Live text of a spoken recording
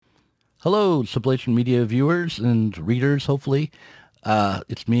Hello, Sublation Media viewers and readers, hopefully.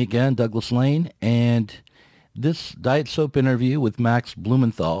 It's me again, Douglas Lane, and this Diet Soap interview with Max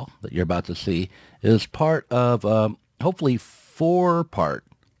Blumenthal that you're about to see is part of hopefully four-part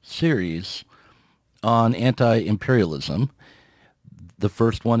series on anti-imperialism. The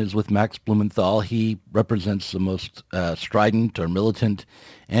first one is with Max Blumenthal. He represents the most strident or militant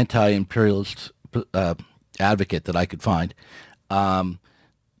anti-imperialist advocate that I could find.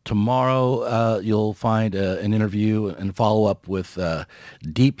 Tomorrow, you'll find an interview and follow-up with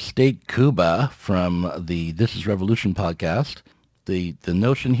Deep State Cuba from the This is Revolution podcast. The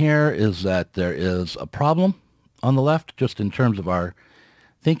notion here is that there is a problem on the left, just in terms of our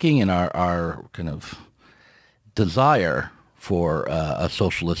thinking and our kind of desire for a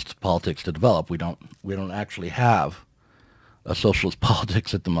socialist politics to develop. We don't actually have a socialist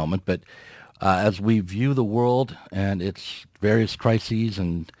politics at the moment, but as we view the world and its various crises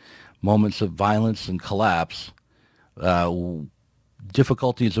and moments of violence and collapse,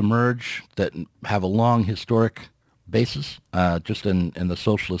 difficulties emerge that have a long historic basis just in the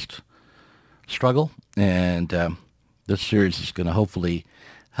socialist struggle. And this series is going to hopefully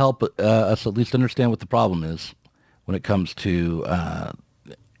help us at least understand what the problem is when it comes to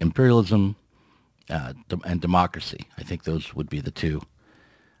imperialism and democracy. I think those would be the two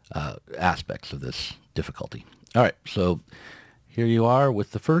aspects of this difficulty. All right, so here you are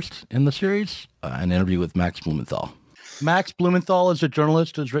with the first in the series, an interview with Max Blumenthal. Max Blumenthal is a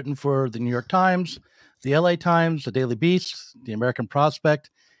journalist who's written for the New York Times, the LA Times, the Daily Beast, the American Prospect,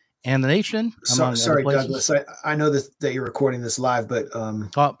 and The Nation. Sorry, Douglas. I know that you're recording this live, but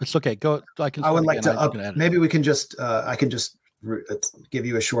it's okay. Go. I would like to. Maybe we can just. I can just give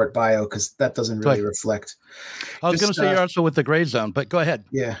you a short bio because that doesn't really reflect. I was going to say you're also with the Gray Zone, but go ahead.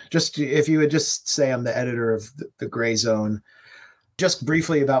 Yeah, just if you would just say I'm the editor of the Gray Zone. Just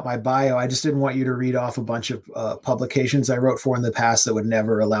briefly about my bio, I just didn't want you to read off a bunch of publications I wrote for in the past that would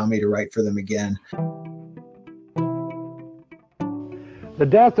never allow me to write for them again. The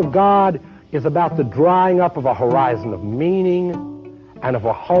death of God is about the drying up of a horizon of meaning and of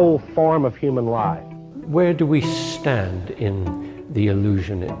a whole form of human life. Where do we stand in the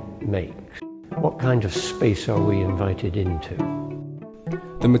illusion it makes? What kind of space are we invited into?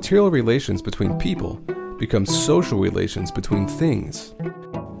 The material relations between people become social relations between things.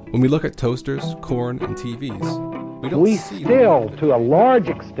 When we look at toasters, corn, and TVs, we still, to a large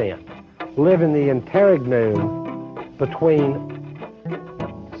extent, live in the interregnum between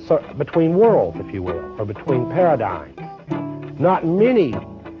worlds, if you will, or between paradigms. Not many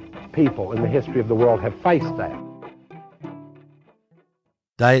people in the history of the world have faced that.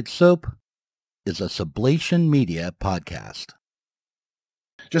 Diet Soap is a Sublation Media podcast.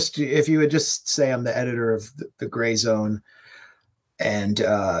 Just if you would just say I'm the editor of the Gray Zone and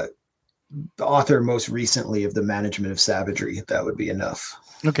the author most recently of The Management of Savagery, that would be enough.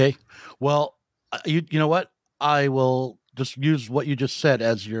 Okay. Well, you know what? I will just use what you just said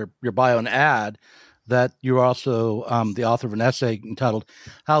as your bio and add that you're also the author of an essay entitled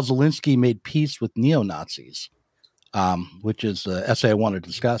How Zelensky Made Peace with Neo-Nazis, which is the essay I want to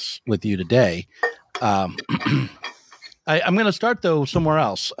discuss with you today. I'm going to start, though, somewhere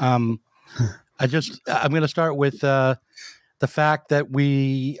else. I'm going to start with the fact that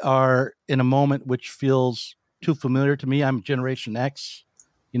we are in a moment which feels too familiar to me. I'm Generation X.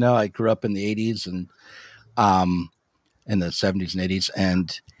 You know, I grew up in the 80s and in the 70s and 80s,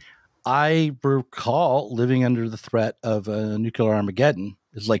 and I recall living under the threat of a nuclear Armageddon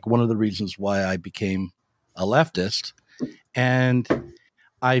is like one of the reasons why I became a leftist. And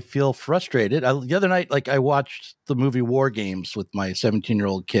I feel frustrated. The other night, I watched the movie War Games with my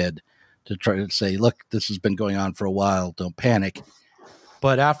 17-year-old kid to try to say, look, this has been going on for a while. Don't panic.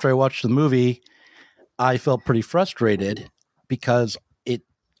 But after I watched the movie, I felt pretty frustrated because it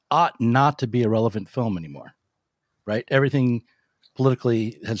ought not to be a relevant film anymore, right? Everything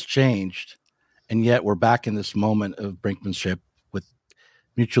politically has changed, and yet we're back in this moment of brinkmanship with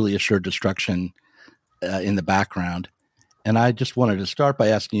mutually assured destruction in the background. And I just wanted to start by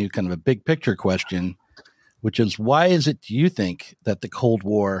asking you kind of a big picture question, which is, why is it, do you think, that the Cold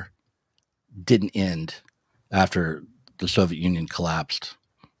War didn't end after the Soviet Union collapsed?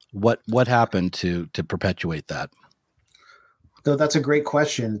 What happened to perpetuate that? So that's a great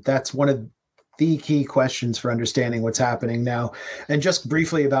question. That's one of the key questions for understanding what's happening now. And just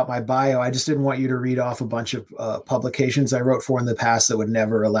briefly about my bio, I just didn't want you to read off a bunch of publications I wrote for in the past that would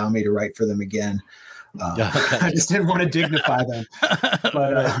never allow me to write for them again. I just didn't want to dignify them.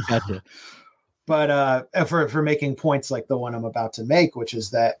 But for making points like the one I'm about to make, which is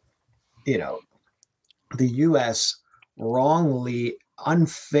that, the U.S. wrongly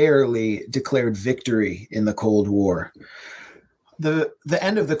unfairly declared victory in the Cold War. The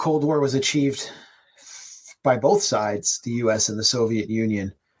end of the Cold War was achieved by both sides, the US and the Soviet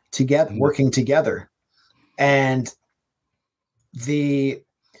Union, working together. And the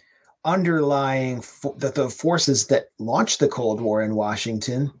underlying the forces that launched the Cold War in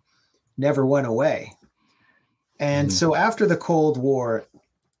Washington never went away. And so after the Cold War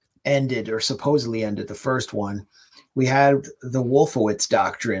ended, or supposedly ended, the first one, we had the Wolfowitz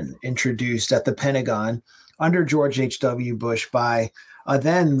Doctrine introduced at the Pentagon under George H.W. Bush by a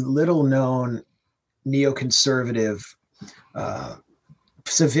then little-known neoconservative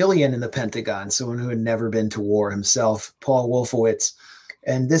civilian in the Pentagon, someone who had never been to war himself, Paul Wolfowitz.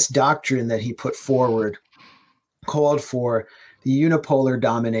 And this doctrine that he put forward called for the unipolar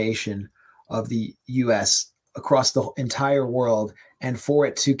domination of the U.S. across the entire world, and for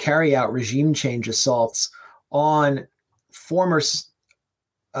it to carry out regime change assaults on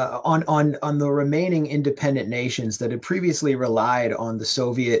on the remaining independent nations that had previously relied on the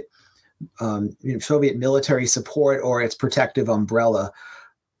Soviet military support or its protective umbrella.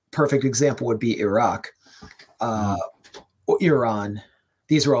 Perfect example would be Iraq, or Iran.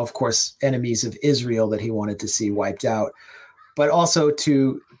 These were all, of course, enemies of Israel that he wanted to see wiped out, but also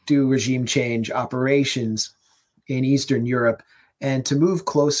to do regime change operations in Eastern Europe and to move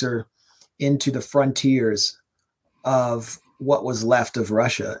closer into the frontiers of what was left of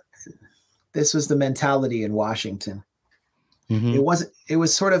Russia. This was the mentality in Washington. Mm-hmm. It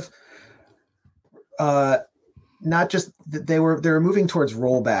was sort of not just that they were moving towards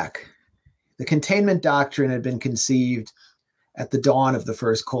rollback. The containment doctrine had been conceived at the dawn of the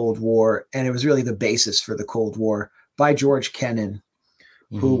first Cold War, and it was really the basis for the Cold War by George Kennan,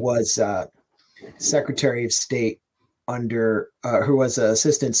 who was Secretary of State who was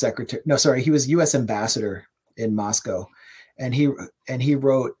Assistant Secretary. No, sorry, he was U.S. Ambassador in Moscow, and he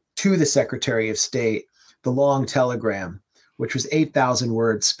wrote to the Secretary of State the long telegram, which was 8,000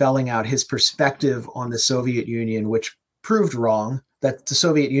 words, spelling out his perspective on the Soviet Union, which proved wrong, that the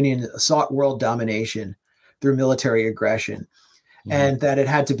Soviet Union sought world domination through military aggression, and that it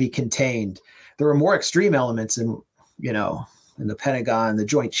had to be contained. There were more extreme elements in the Pentagon, the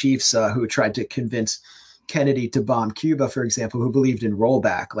Joint Chiefs who tried to convince Kennedy to bomb Cuba, for example, who believed in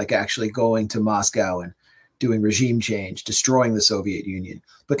rollback, like actually going to Moscow and doing regime change, destroying the Soviet Union.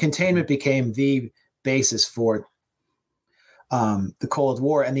 But containment became the basis for the Cold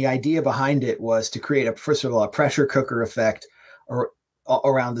War. And the idea behind it was to create first of all, a pressure cooker effect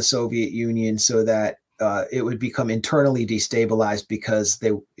around the Soviet Union so that it would become internally destabilized because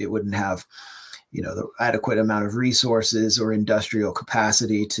it wouldn't have, the adequate amount of resources or industrial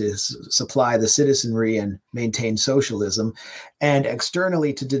capacity to supply the citizenry and maintain socialism, and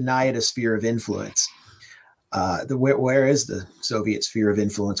externally to deny it a sphere of influence. Where is the Soviet sphere of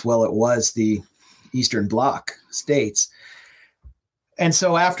influence? Well, it was the Eastern Bloc states. And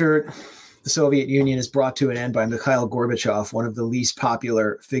so after the Soviet Union is brought to an end by Mikhail Gorbachev, one of the least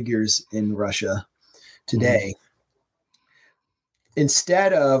popular figures in Russia today,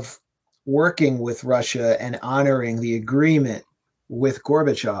 instead of working with Russia and honoring the agreement with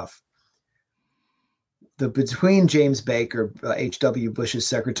Gorbachev, between James Baker, H.W. Bush's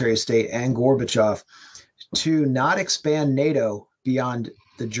Secretary of State, and Gorbachev, to not expand NATO beyond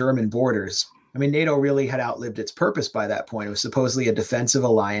the German borders. I mean, NATO really had outlived its purpose by that point. It was supposedly a defensive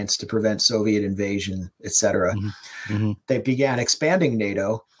alliance to prevent Soviet invasion, etc. They began expanding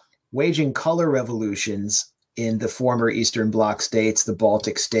NATO, waging color revolutions in the former Eastern Bloc states, the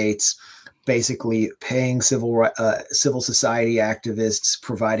Baltic states, basically paying civil society activists,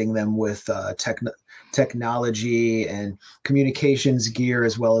 providing them with technology and communications gear,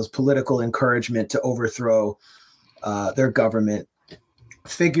 as well as political encouragement to overthrow their government.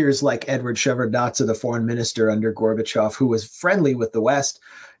 Figures like Edward Shevardnadze, the foreign minister under Gorbachev, who was friendly with the West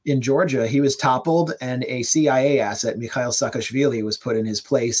in Georgia, he was toppled, and a CIA asset, Mikhail Saakashvili, was put in his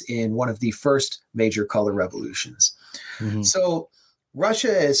place in one of the first major color revolutions. So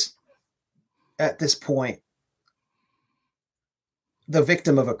Russia is, at this point, the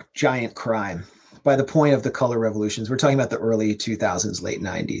victim of a giant crime by the point of the color revolutions. We're talking about the early 2000s, late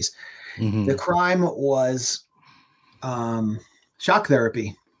 90s. The crime was shock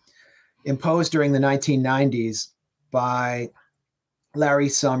therapy imposed during the 1990s by Larry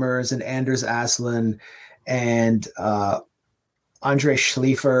Summers and Anders Aslin and Andrei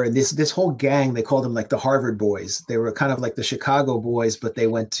Schleifer, and this whole gang. They called them like the Harvard Boys. They were kind of like the Chicago Boys, but they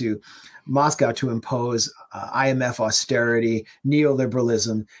went to Moscow to impose IMF austerity,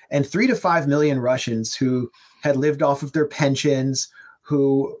 neoliberalism, and 3 to 5 million Russians who had lived off of their pensions,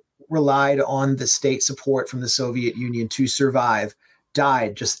 who relied on the state support from the Soviet Union to survive,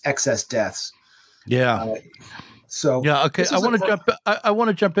 died, just excess deaths. Yeah. So yeah. Okay. I want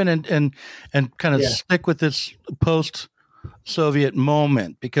to jump in and kind of stick with this post-Soviet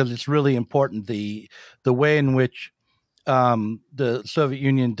moment, because it's really important. The way in which the Soviet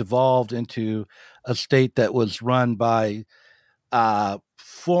Union devolved into a state that was run by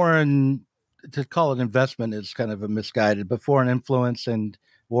foreign, to call it investment is kind of a misguided, but foreign influence and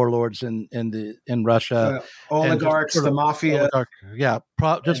warlords in Russia, oligarchs, the mafia,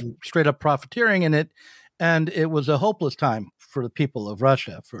 just straight up profiteering in it, and it was a hopeless time for the people of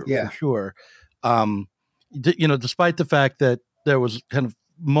Russia for sure. Despite the fact that there was kind of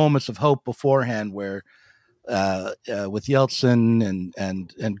moments of hope beforehand, where with Yeltsin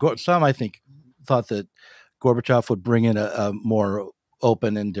and some, I think, thought that Gorbachev would bring in a more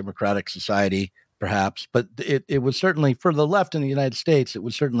open and democratic society, perhaps. But it was certainly, for the left in the United States, it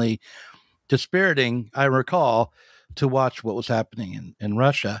was certainly dispiriting, I recall, to watch what was happening in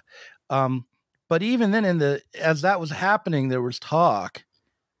Russia. But even then, as that was happening, there was talk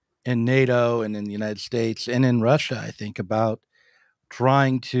in NATO and in the United States and in Russia, I think, about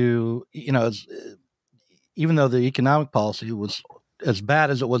trying to, even though the economic policy was as bad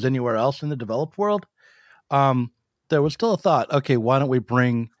as it was anywhere else in the developed world, there was still a thought, okay, why don't we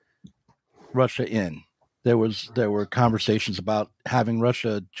bring Russia in? There were conversations about having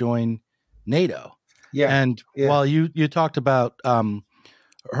Russia join NATO. Yeah. And while you talked about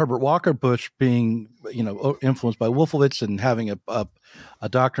Herbert Walker Bush being, influenced by Wolfowitz and having a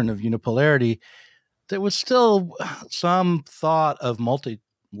doctrine of unipolarity, there was still some thought of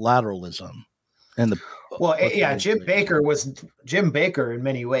multilateralism. Jim Baker in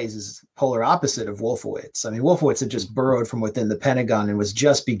many ways is polar opposite of Wolfowitz. I mean, Wolfowitz had just burrowed from within the Pentagon and was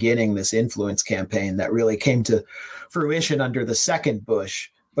just beginning this influence campaign that really came to fruition under the second Bush.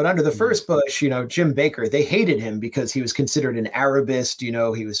 But under the first Bush, Jim Baker, they hated him because he was considered an Arabist. He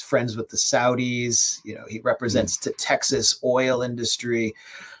was friends with the Saudis. He represents the Texas oil industry.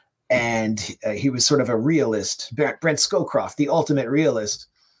 And he was sort of a realist. Brent Scowcroft, the ultimate realist,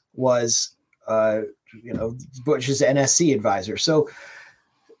 was Bush's NSC advisor. So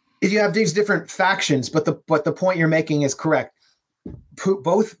you have these different factions, but the point you're making is correct.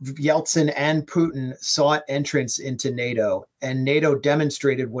 Both Yeltsin and Putin sought entrance into NATO, and NATO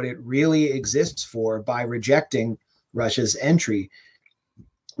demonstrated what it really exists for by rejecting Russia's entry.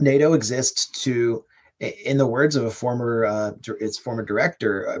 NATO exists to, in the words of its former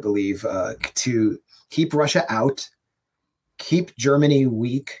director, I believe, to keep Russia out, keep Germany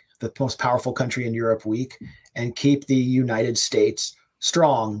weak, the most powerful country in Europe, weak, and keep the United States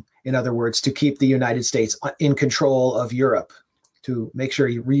strong. In other words, to keep the United States in control of Europe, to make sure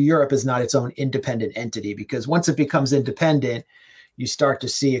Europe is not its own independent entity, because once it becomes independent, you start to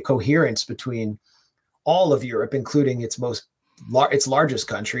see a coherence between all of Europe, including its largest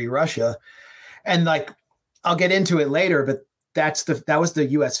country, Russia. And I'll get into it later, but that was the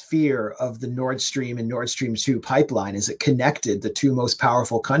U.S. fear of the Nord Stream and Nord Stream 2 pipeline, is it connected the two most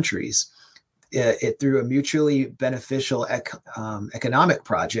powerful countries it through a mutually beneficial economic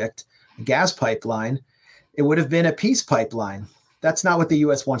project, a gas pipeline. It would have been a peace pipeline. That's not what the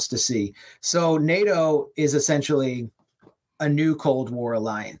U.S. wants to see. So NATO is essentially a new Cold War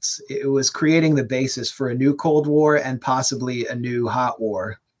alliance. It was creating the basis for a new Cold War and possibly a new hot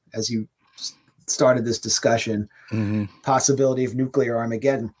war, as you started this discussion, possibility of nuclear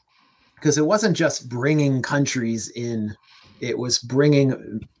Armageddon, because it wasn't just bringing countries in, it was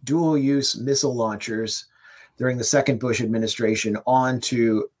bringing dual use missile launchers during the second Bush administration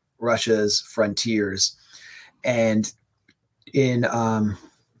onto Russia's frontiers. And in, I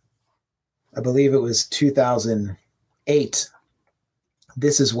believe it was 2008,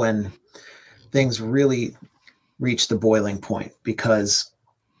 this is when things really reached the boiling point, because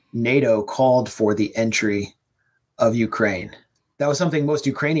NATO called for the entry of Ukraine. That was something most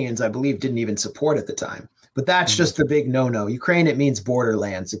Ukrainians, I believe, didn't even support at the time. But that's just the big no-no. Ukraine, it means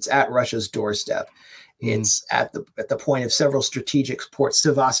borderlands. It's at Russia's doorstep. It's at the point of several strategic ports,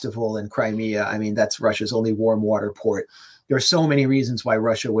 Sevastopol and Crimea. I mean, that's Russia's only warm water port. There are so many reasons why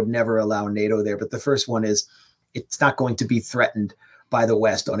Russia would never allow NATO there. But the first one is it's not going to be threatened by the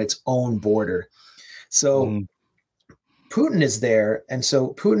West on its own border. So Putin is there. And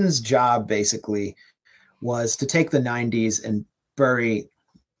so Putin's job basically was to take the 90s and bury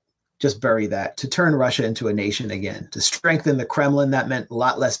that, to turn Russia into a nation again, to strengthen the Kremlin. That meant a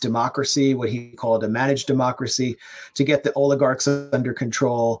lot less democracy, what he called a managed democracy, to get the oligarchs under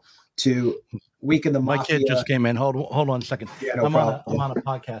control, to weaken the mafia. My kid just came in. Hold on a second. Yeah, no I'm on a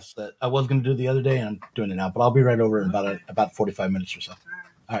podcast that I was going to do the other day, and I'm doing it now, but I'll be right over in about 45 minutes or so.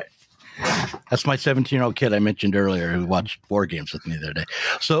 All right. That's my 17-year-old kid I mentioned earlier who watched war games with me the other day.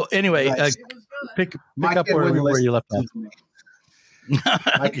 So anyway, Nice. pick up where you left off.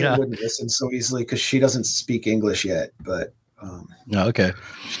 My kid wouldn't listen so easily because she doesn't speak English yet. But no, okay.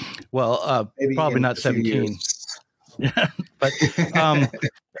 Well, probably not 17. But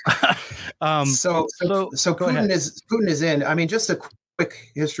so Putin is in. I mean, just a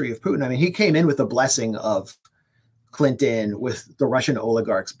quick history of Putin. I mean, he came in with the blessing of Clinton, with the Russian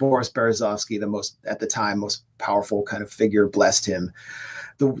oligarchs. Boris Berezovsky, at the time most powerful kind of figure, blessed him.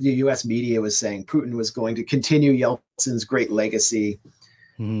 The U.S. media was saying Putin was going to continue Yeltsin's great legacy.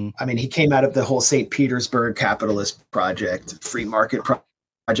 Mm-hmm. I mean, he came out of the whole St. Petersburg capitalist project, free market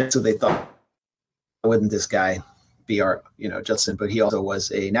project. So they thought, wouldn't this guy be our, Justin? But he also was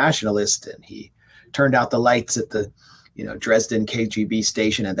a nationalist, and he turned out the lights at the, Dresden KGB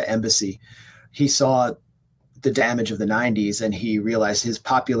station at the embassy. He saw the damage of the 90s, and he realized his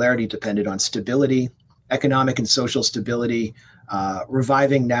popularity depended on stability, economic and social stability,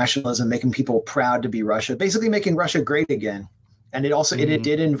 reviving nationalism, making people proud to be Russia, basically making Russia great again. And it also it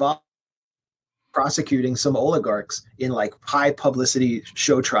did involve prosecuting some oligarchs in like high publicity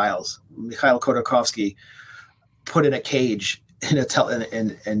show trials. Mikhail Khodorkovsky put in a cage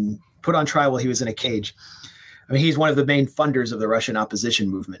and put on trial while he was in a cage. I mean, he's one of the main funders of the Russian opposition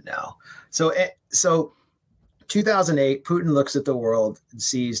movement now. So 2008, Putin looks at the world and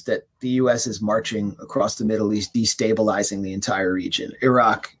sees that the U.S. is marching across the Middle East, destabilizing the entire region.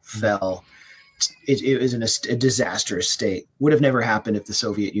 Iraq fell. It was in a disastrous state. Would have never happened if the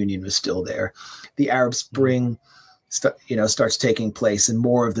Soviet Union was still there. The Arab Spring starts taking place, and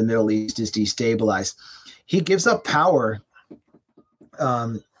more of the Middle East is destabilized. He gives up power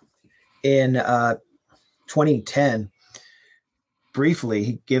in 2010. Briefly,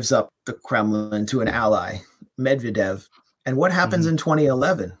 he gives up the Kremlin to an ally, Medvedev. And what happens in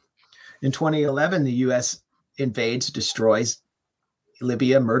 2011? In 2011, the U.S. invades, destroys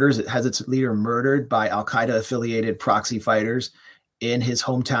Libya, has its leader murdered by Al-Qaeda affiliated proxy fighters in his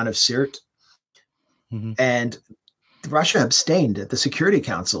hometown of Sirte. And Russia abstained at the Security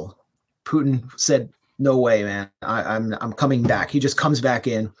Council. Putin said, "No way, man. I'm coming back." He just comes back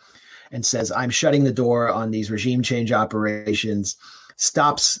in and says, "I'm shutting the door on these regime change operations,"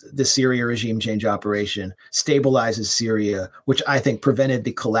 stops the Syria regime change operation, stabilizes Syria, which I think prevented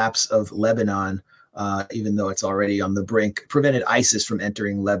the collapse of Lebanon, even though it's already on the brink, prevented ISIS from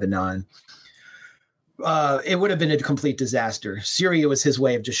entering Lebanon. It would have been a complete disaster. Syria was his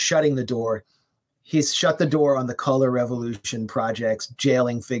way of just shutting the door. He's shut the door on the color revolution projects,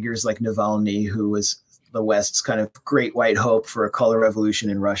 jailing figures like Navalny, who was the West's kind of great white hope for a color revolution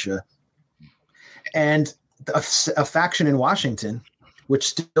in Russia. And a faction in Washington, which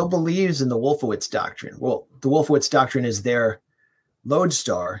still believes in the Wolfowitz Doctrine. Well, the Wolfowitz Doctrine is their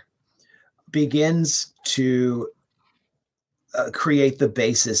lodestar, begins to create the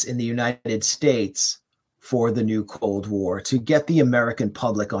basis in the United States for the new Cold War, to get the American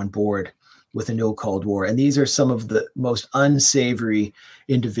public on board with a new Cold War. And these are some of the most unsavory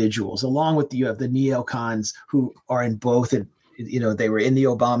individuals, along with you have the neocons who are in both, they were in the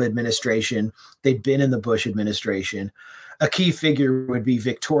Obama administration, they'd been in the Bush administration. A key figure would be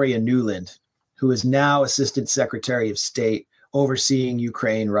Victoria Nuland, who is now Assistant Secretary of State overseeing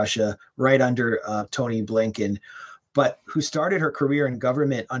Ukraine, Russia, right under Tony Blinken, but who started her career in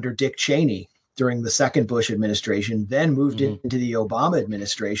government under Dick Cheney during the second Bush administration, then moved into the Obama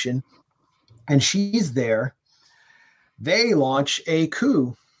administration. And she's there. They launch a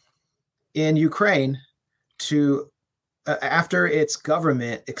coup in Ukraine after its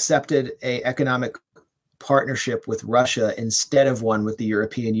government accepted an economic partnership with Russia instead of one with the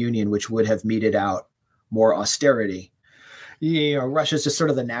European Union, which would have meted out more austerity. Russia's just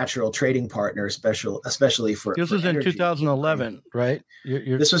sort of the natural trading partner, especially for. This was in 2011, right?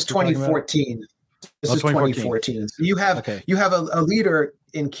 This was 2014. This is 2014. So you have a leader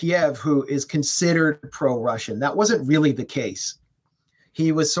in Kiev who is considered pro-Russian. That wasn't really the case.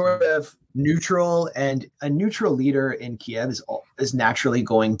 He was sort of neutral, and a neutral leader in Kiev is naturally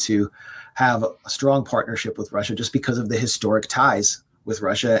going to have a strong partnership with Russia just because of the historic ties with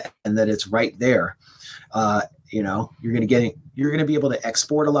Russia and that it's right there. You're going to be able to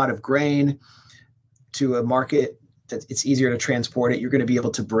export a lot of grain to a market that it's easier to transport it. You're going to be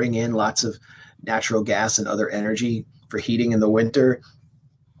able to bring in lots of natural gas and other energy for heating in the winter.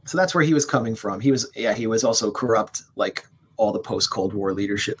 So that's where he was coming from. He was also corrupt, like all the post-Cold War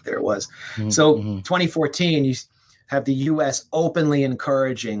leadership there was. So 2014, you have the U.S. openly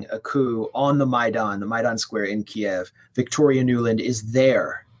encouraging a coup on the Maidan Square in Kiev. Victoria Nuland is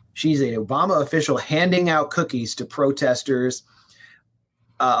there. She's an Obama official handing out cookies to protesters.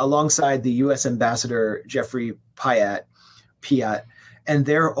 alongside the U.S. Ambassador Jeffrey Piat, and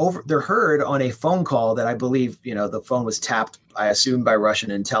they're heard on a phone call that I believe, the phone was tapped, I assume, by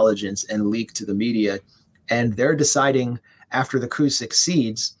Russian intelligence and leaked to the media. And they're deciding, after the coup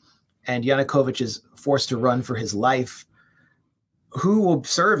succeeds and Yanukovych is forced to run for his life, who will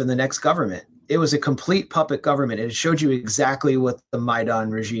serve in the next government. It was a complete puppet government. It showed you exactly what the Maidan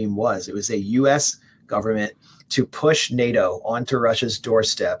regime was. It was a U.S. government to push NATO onto Russia's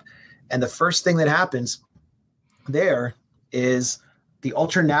doorstep. And the first thing that happens there is the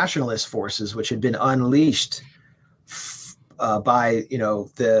ultranationalist forces, which had been unleashed by,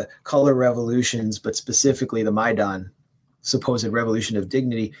 the color revolutions, but specifically the Maidan supposed revolution of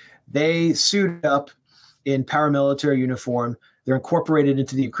dignity. They suit up in paramilitary uniform. They're incorporated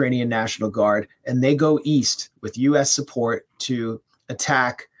into the Ukrainian National Guard, and they go east with U.S. support to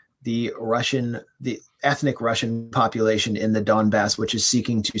attack the ethnic Russian population in the Donbass, which is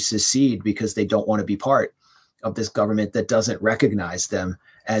seeking to secede because they don't want to be part of this government that doesn't recognize them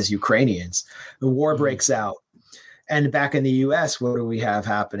as Ukrainians. The war breaks out. And back in the U.S., what do we have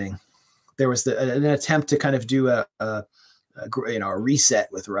happening? There was an attempt to kind of do a reset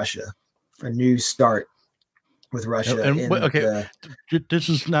with Russia, a new start with Russia. This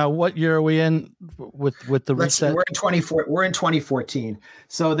is now, what year are we in with the reset? We're in 2014.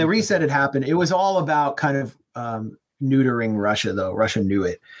 So the reset had happened. It was all about kind of neutering Russia, though. Russia knew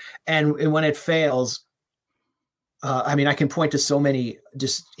it. And when it fails, I can point to so many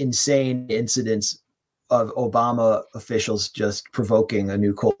just insane incidents of Obama officials just provoking a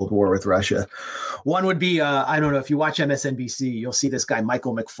new Cold War with Russia. One would be, I don't know, if you watch MSNBC, you'll see this guy,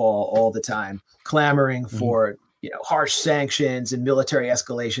 Michael McFaul, all the time clamoring for, harsh sanctions and military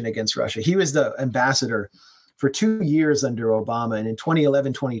escalation against Russia. He was the ambassador for 2 years under Obama. And in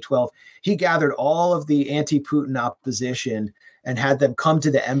 2011, 2012, he gathered all of the anti-Putin opposition and had them come to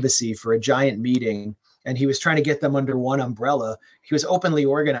the embassy for a giant meeting. And he was trying to get them under one umbrella. He was openly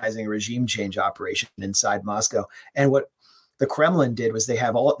organizing a regime change operation inside Moscow. And what the Kremlin did was they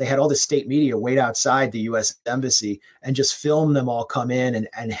had all the state media wait outside the U.S. embassy and just film them all come in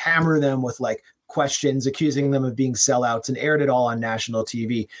and hammer them with questions, accusing them of being sellouts, and aired it all on national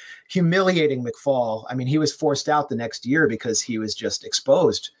TV, humiliating McFaul. He was forced out the next year because he was just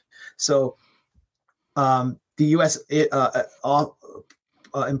exposed. So the U.S.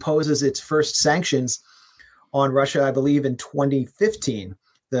 imposes its first sanctions on Russia, I believe, in 2015,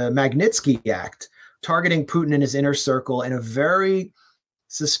 the Magnitsky Act, targeting Putin and his inner circle in a very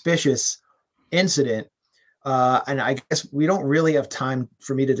suspicious incident. And I guess we don't really have time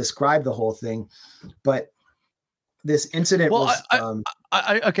for me to describe the whole thing, but this incident was.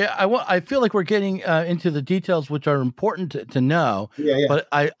 I feel like we're getting into the details, which are important to know. Yeah. But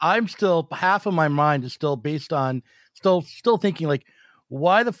I'm still, half of my mind is still based on still thinking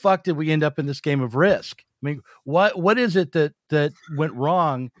why the fuck did we end up in this game of Risk? What is it that went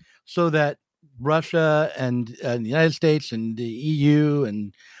wrong so that Russia and the United States and the EU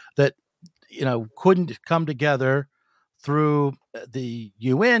and that couldn't come together through the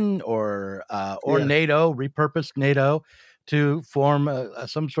UN or NATO, repurposed NATO, to form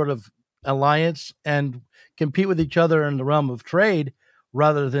some sort of alliance and compete with each other in the realm of trade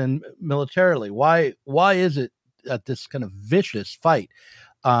rather than militarily? Why is it that this kind of vicious fight,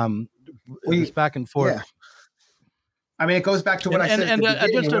 this back and forth? Yeah. It goes back to what I said. And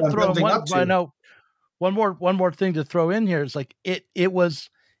just to throw one more thing to throw in here is it was,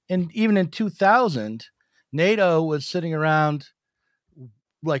 and even in 2000, NATO was sitting around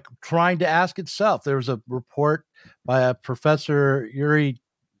trying to ask itself. There was a report by a professor, Yuri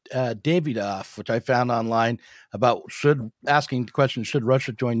Davidov, which I found online, about asking the question, should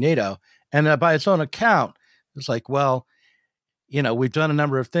Russia join NATO? And by its own account, it's we've done a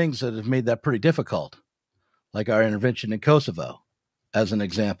number of things that have made that pretty difficult, like our intervention in Kosovo, as an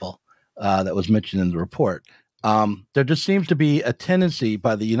example, that was mentioned in the report. There just seems to be a tendency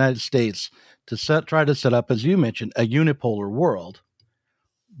by the United States to try to set up, as you mentioned, a unipolar world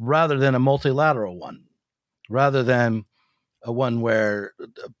rather than a multilateral one, rather than a one where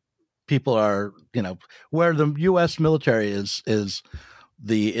people are, where the U.S. military is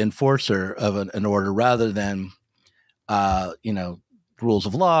the enforcer of an order rather than, rules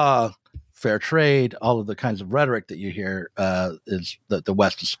of law, fair trade, all of the kinds of rhetoric that you hear is that the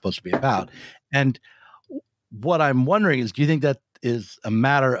West is supposed to be about. And what I'm wondering is, do you think that is a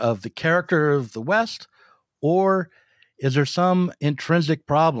matter of the character of the West, or is there some intrinsic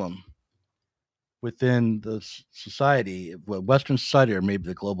problem within the society, Western society, or maybe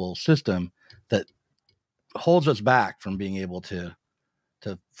the global system, that holds us back from being able to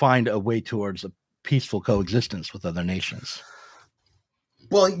find a way towards a peaceful coexistence with other nations?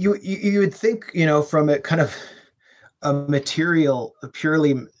 Well, you would think, from a kind of a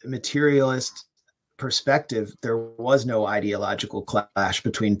purely materialist perspective, there was no ideological clash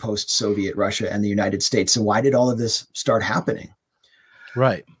between post-Soviet Russia and the United States. So why did all of this start happening?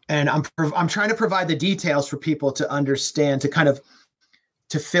 Right. And I'm trying to provide the details for people to understand,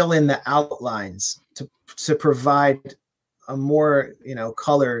 to fill in the outlines, to provide a more,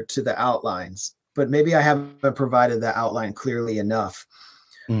 color to the outlines. But maybe I haven't provided the outline clearly enough.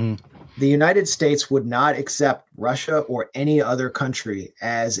 Mm-hmm. The United States would not accept Russia or any other country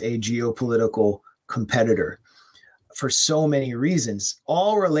as a geopolitical competitor for so many reasons,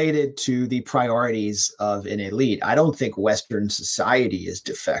 all related to the priorities of an elite. I don't think Western society is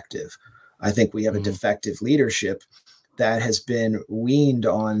defective. I think we have a defective leadership that has been weaned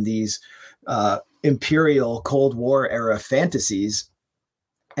on these imperial Cold War era fantasies,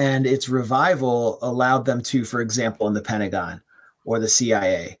 and its revival allowed them to, for example, in the Pentagon or the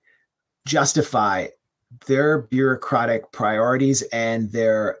CIA, justify their bureaucratic priorities and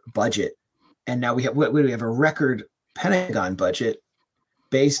their budget. And now we have a record Pentagon budget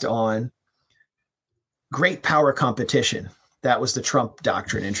based on great power competition. That was the Trump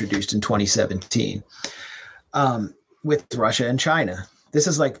doctrine introduced in 2017 with Russia and China. This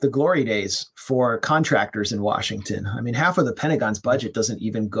is like the glory days for contractors in Washington. I mean, half of the Pentagon's budget doesn't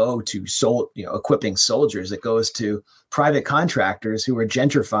even go to equipping soldiers. It goes to private contractors who are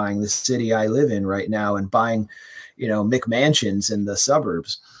gentrifying the city I live in right now and buying, McMansions in the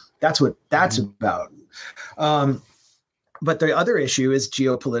suburbs. That's what that's about. But the other issue is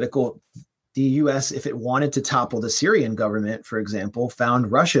geopolitical. The U.S., if it wanted to topple the Syrian government, for example,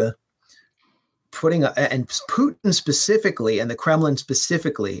 found Russia and Putin specifically, and the Kremlin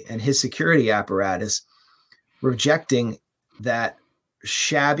specifically, and his security apparatus rejecting that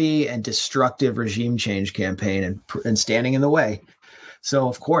shabby and destructive regime change campaign and standing in the way. So,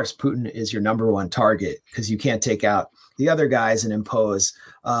 of course, Putin is your number one target because you can't take out the other guys and impose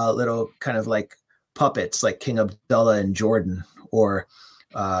little kind of like puppets like King Abdullah in Jordan, or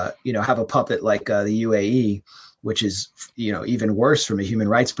have a puppet like the UAE, which is even worse from a human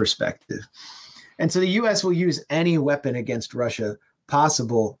rights perspective. And so the U.S. will use any weapon against Russia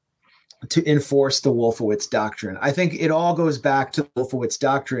possible to enforce the Wolfowitz Doctrine. I think it all goes back to the Wolfowitz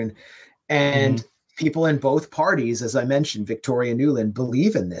Doctrine, and people in both parties, as I mentioned, Victoria Nuland,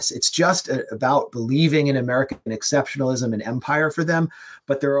 believe in this. It's just about believing in American exceptionalism and empire for them,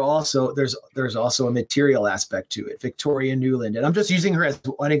 but there's also a material aspect to it. Victoria Nuland, and I'm just using her as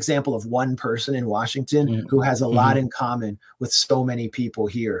one example of one person in Washington who has a lot in common with so many people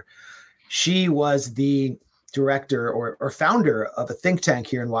here. She was the director or founder of a think tank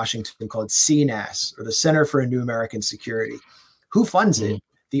here in Washington called CNAS, or the Center for a New American Security. Who funds it?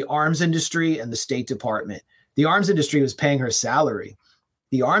 The arms industry and the State Department. The arms industry was paying her salary.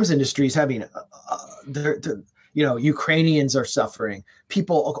 The arms industry is having, Ukrainians are suffering.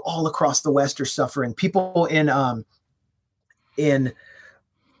 People all across the West are suffering. People in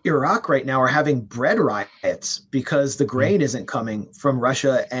Iraq right now are having bread riots because the grain isn't coming from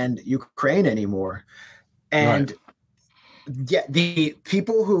Russia and Ukraine anymore. And the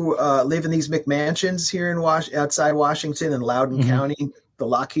people who live in these McMansions here in outside Washington and Loudoun County, the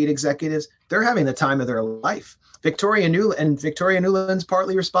Lockheed executives, they're having the time of their life. Victoria Nuland's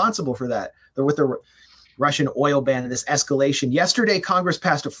partly responsible for that. They're with the Russian oil ban and this escalation. Yesterday, Congress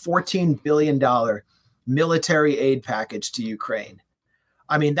passed a $14 billion military aid package to Ukraine.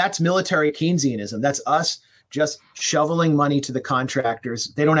 I mean, that's military Keynesianism. That's us just shoveling money to the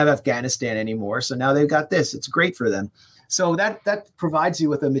contractors. They don't have Afghanistan anymore, so now they've got this. It's great for them. So that provides you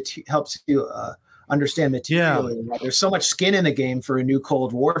with helps you understand materially. Yeah. There's so much skin in the game for a new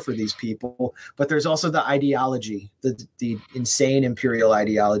Cold War for these people, but there's also the ideology, the insane imperial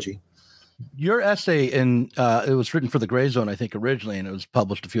ideology. Your essay it was written for the Gray Zone, I think, originally, and it was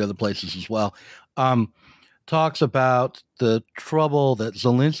published a few other places as well. Talks about the trouble that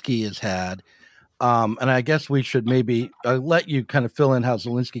Zelensky has had. And I guess we should maybe let you kind of fill in how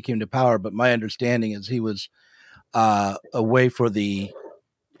Zelensky came to power. But my understanding is he was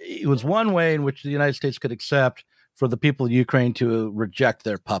it was one way in which the United States could accept for the people of Ukraine to reject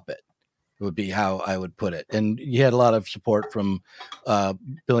their puppet. It would be how I would put it. And he had a lot of support from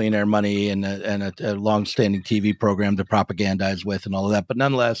billionaire money and a long-standing TV program to propagandize with and all of that. But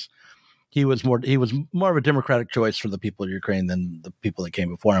nonetheless, he was more of a democratic choice for the people of Ukraine than the people that came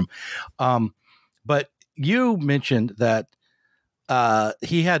before him. But you mentioned that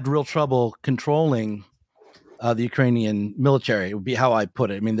he had real trouble controlling the Ukrainian military. It would be how I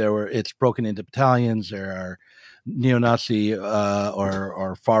put it. I mean, it's broken into battalions. There are neo-Nazi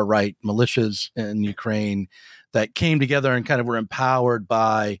or far-right militias in Ukraine. that came together and kind of were empowered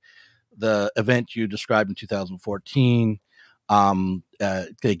by the event you described in 2014.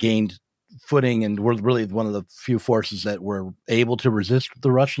 They gained footing and were really one of the few forces that were able to resist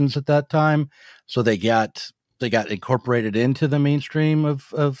the Russians at that time. So they got incorporated into the mainstream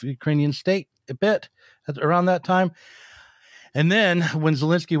of Ukrainian state a bit around that time. And then when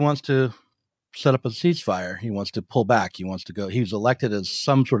Zelensky wants to set up a ceasefire, he wants to pull back, he wants to go, he was elected as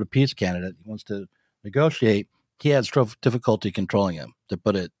some sort of peace candidate, he wants to negotiate, he has difficulty controlling him, to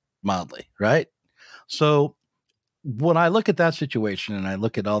put it mildly, right? So when I look at that situation and I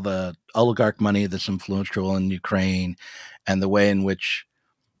look at all the oligarch money that's influential in Ukraine and the way in which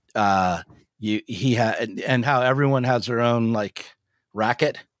he had and how everyone has their own like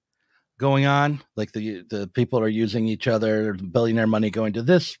racket going on, like the people are using each other, billionaire money going to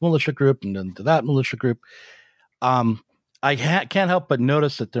this militia group and then to that militia group. I can't help but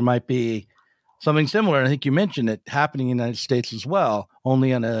notice that there might be something similar. I think you mentioned it happening in the United States as well,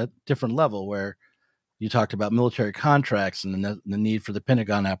 only on a different level, where you talked about military contracts and the need for the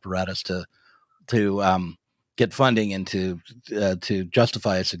Pentagon apparatus to get funding and to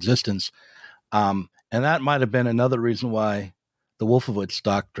justify its existence. And that might have been another reason why the Wolfowitz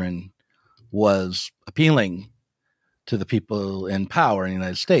Doctrine was appealing to the people in power in the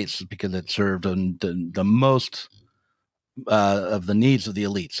United States, because it served on the most of the needs of the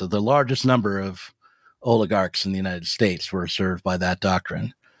elite. So the largest number of oligarchs in the United States were served by that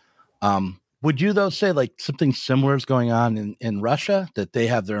doctrine. Would you, though, say like something similar is going on in Russia, that they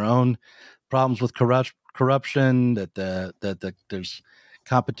have their own problems with corruption, that there's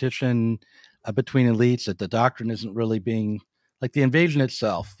competition between elites, that the doctrine isn't really being, like the invasion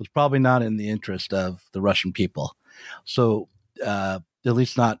itself was probably not in the interest of the Russian people. So at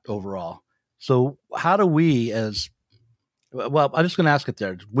least not overall. So how do we well, I'm just going to ask it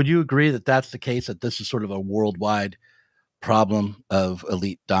there. Would you agree that that's the case, that this is sort of a worldwide problem of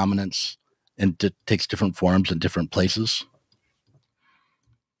elite dominance and it takes different forms in different places?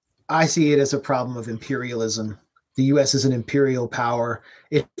 I see it as a problem of imperialism. The U.S. is an imperial power.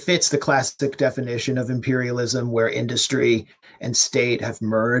 It fits the classic definition of imperialism, where industry and state have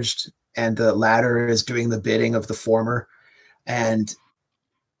merged and the latter is doing the bidding of the former and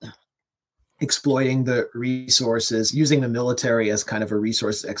exploiting the resources, using the military as kind of a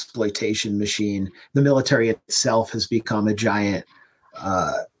resource exploitation machine. The military itself has become a giant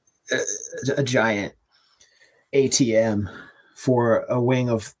ATM for a wing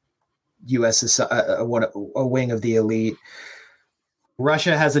of U.S. a wing of the elite.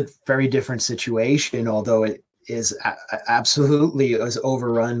 Russia has a very different situation, although it is absolutely as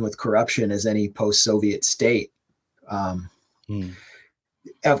overrun with corruption as any post-Soviet state. In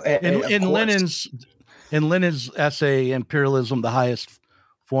Lenin's essay, Imperialism, the Highest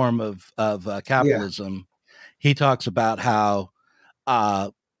Form of Capitalism, he talks about how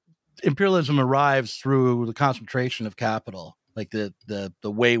imperialism arrives through the concentration of capital. Like the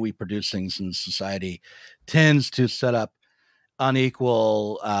way we produce things in society tends to set up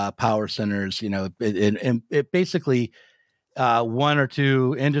unequal power centers. You know, it basically one or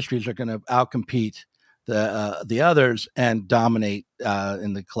two industries are going to outcompete the others and dominate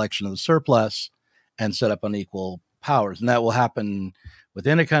in the collection of the surplus and set up unequal powers. And that will happen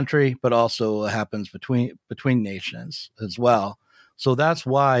within a country, but also happens between nations as well. So that's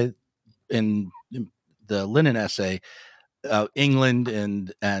why in the Lenin essay, England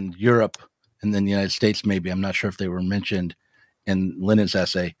and Europe, and then the United States, maybe, I'm not sure if they were mentioned in Lenin's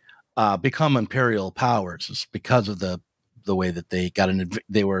essay, become imperial powers. It's because of the way that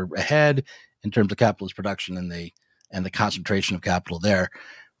they were ahead in terms of capitalist production and the concentration of capital there.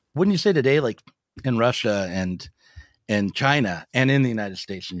 Wouldn't you say today, like in Russia and China and in the United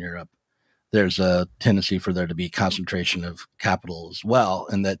States and Europe, there's a tendency for there to be concentration of capital as well,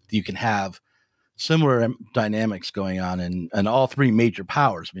 and that you can have similar dynamics going on in all three major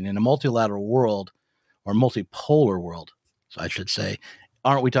powers? I mean, in a multilateral world or multipolar world, so I should say,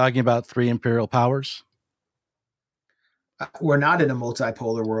 aren't we talking about three imperial powers? We're not in a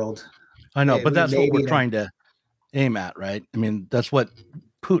multipolar world. I know, but that's what we're trying to aim at, right? I mean, that's what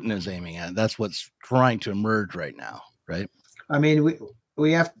Putin is aiming at. That's what's trying to emerge right now, right? I mean,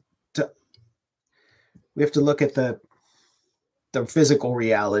 we have to look at the physical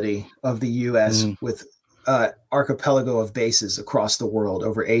reality of the U.S. with archipelago of bases across the world,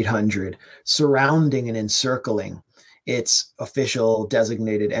 over 800, surrounding and encircling its official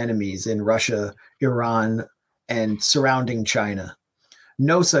designated enemies in Russia, Iran, and surrounding China.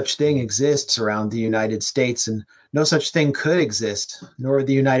 No such thing exists around the United States, and no such thing could exist, nor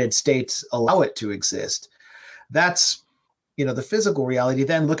the United States allow it to exist. That's the physical reality,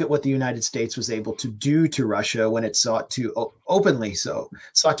 then look at what the United States was able to do to Russia when it sought to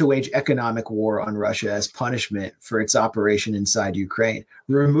sought to wage economic war on Russia as punishment for its operation inside Ukraine,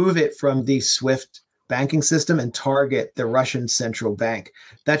 remove it from the SWIFT banking system and target the Russian central bank.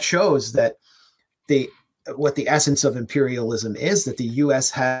 That shows that what the essence of imperialism is, that the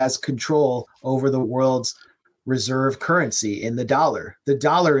US has control over the world's reserve currency in the dollar. The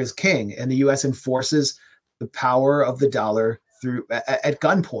dollar is king, and the US enforces the power of the dollar through at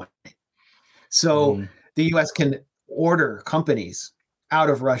gunpoint. So the US can order companies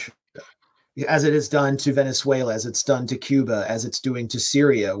out of Russia, as it has done to Venezuela, as it's done to Cuba, as it's doing to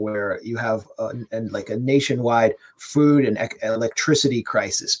Syria, where you have a nationwide food and electricity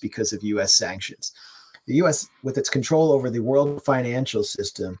crisis because of US sanctions. The US, with its control over the world financial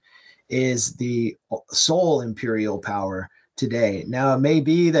system, is the sole imperial power today. Now, it may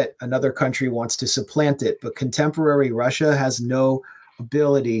be that another country wants to supplant it, but contemporary Russia has no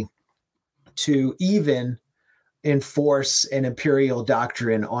ability to even enforce an imperial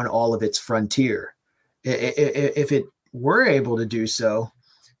doctrine on all of its frontier. If it were able to do so,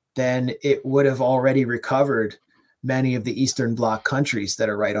 then it would have already recovered many of the Eastern Bloc countries that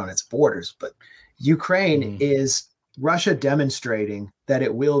are right on its borders. But Ukraine is Russia demonstrating that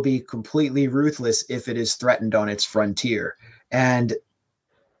it will be completely ruthless if it is threatened on its frontier. And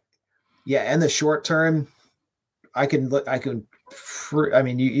in the short term, you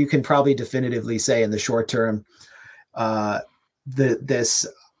can probably definitively say in the short term, this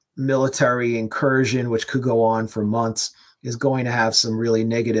military incursion, which could go on for months, is going to have some really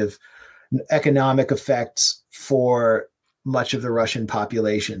negative economic effects for much of the Russian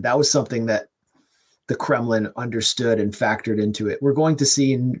population. That was something that the Kremlin understood and factored into it. We're going to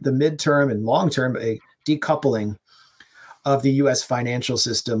see in the midterm and long term a decoupling of the US financial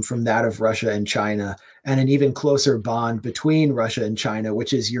system from that of Russia and China, and an even closer bond between Russia and China,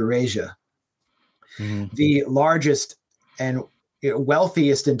 which is Eurasia. The largest and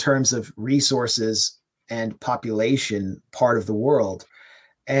wealthiest in terms of resources and population part of the world.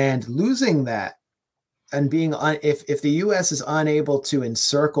 And losing that and being if the US is unable to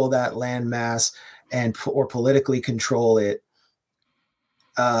encircle that landmass or politically control it,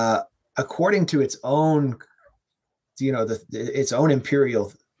 according to its own, its own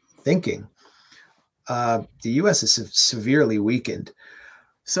imperial thinking, the US is severely weakened.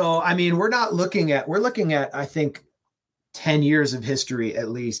 So, we're looking at, I think, 10 years of history at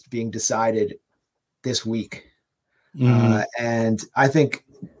least being decided this week. And I think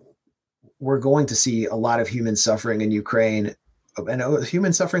we're going to see a lot of human suffering in Ukraine and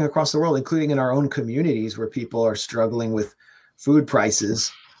human suffering across the world, including in our own communities where people are struggling with food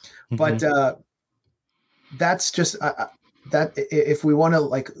prices. But that's just that if we want to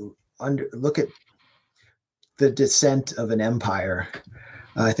look at the descent of an empire,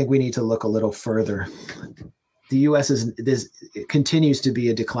 I think we need to look a little further. The U.S. continues to be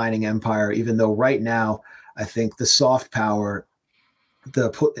a declining empire, even though right now I think the soft power,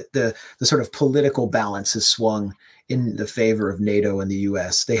 the sort of political balance has swung in the favor of NATO and the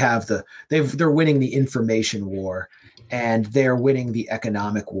U.S. They're winning the information war, and they're winning the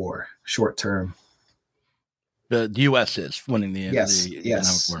economic war short term. The U.S. is winning the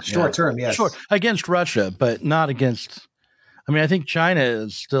economic war. Short term, yes. Sure, against Russia, but not against. I think China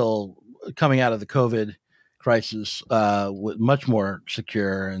is still coming out of the COVID crisis with much more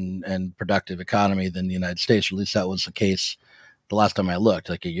secure and productive economy than the United States. Or at least that was the case the last time I looked,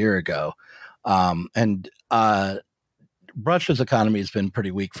 like a year ago. And Russia's economy has been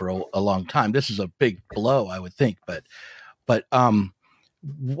pretty weak for a long time. This is a big blow, I would think. But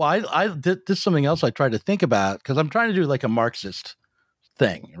this is something else I tried to think about, because I'm trying to do like a Marxist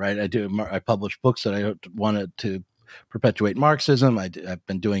thing, right? I publish books that I wanted to perpetuate Marxism. I've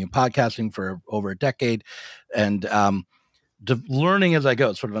been doing podcasting for over a decade, and learning as I go.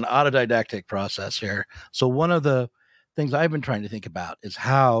 It's sort of an autodidactic process here. So one of the things I've been trying to think about is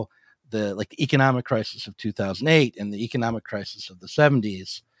how the economic crisis of 2008 and the economic crisis of the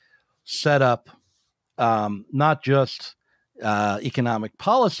 70s set up not just economic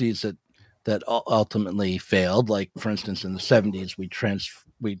policies that ultimately failed. Like, for instance, in the 70s, we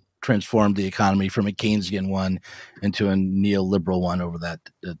transformed the economy from a Keynesian one into a neoliberal one over that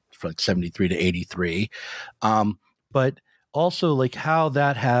from 73 to 83. But also how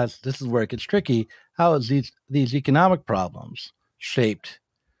that has, this is where it gets tricky, how has these economic problems shaped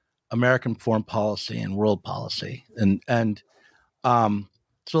American foreign policy and world policy? And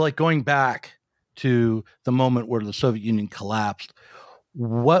so going back to the moment where the Soviet Union collapsed,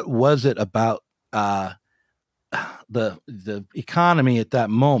 what was it about the economy at that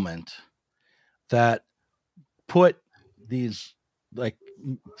moment that put these like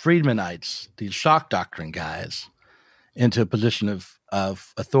Friedmanites, these shock doctrine guys, into a position of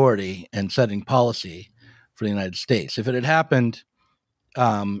authority and setting policy for the United States. If it had happened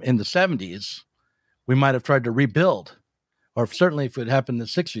in the 70s, we might have tried to rebuild, or certainly if it happened in the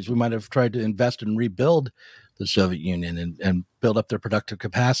 60s, we might have tried to invest and rebuild the Soviet Union and build up their productive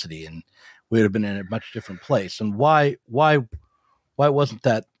capacity, and we would have been in a much different place. And why wasn't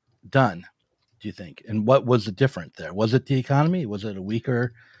that done, do you think? And what was the different there? Was it the economy? Was it a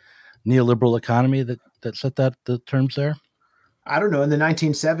weaker neoliberal economy that set the terms there? I don't know. In the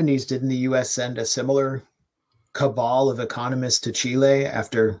 1970s, didn't the U.S. send a similar cabal of economists to Chile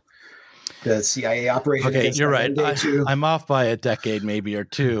after the CIA operation? Okay, you're right. I'm off by a decade, maybe, or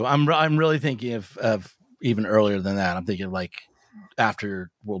two. I'm really thinking of even earlier than that. I'm thinking like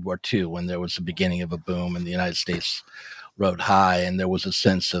after World War II, when there was the beginning of a boom and the United States rode high, and there was a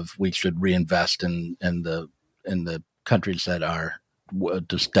sense of we should reinvest in the countries that are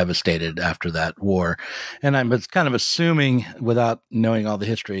just devastated after that war. And I'm kind of assuming, without knowing all the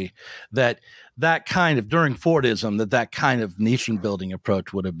history, that kind of, during Fordism, that kind of nation building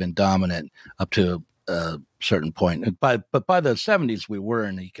approach would have been dominant up to a certain point. But by the 70s, we were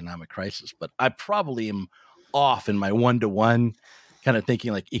in an economic crisis. But I probably am off in my one-to-one kind of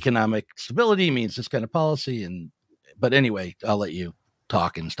thinking like economic stability means this kind of policy. But anyway, I'll let you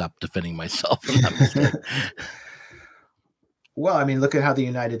talk and stop defending myself. Well, I mean, look at how the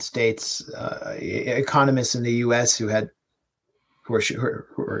United States economists in the U.S. who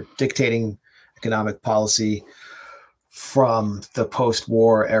were dictating economic policy from the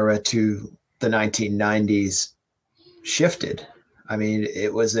post-war era to the 1990s shifted. I mean,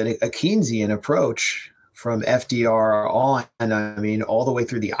 it was a Keynesian approach from FDR on. I mean, all the way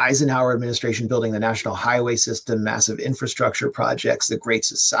through the Eisenhower administration, building the national highway system, massive infrastructure projects, the Great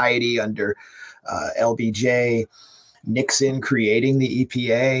Society under LBJ. Nixon creating the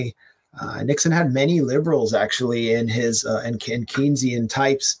EPA. Nixon had many liberals actually in his and Keynesian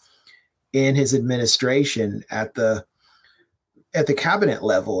types in his administration at the cabinet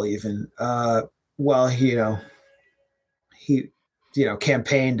level, even while he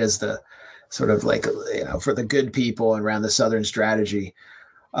campaigned as the sort of like for the good people and around the Southern strategy.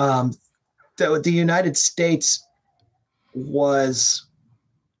 The United States was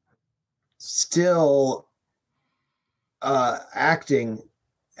still acting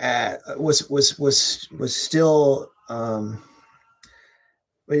was still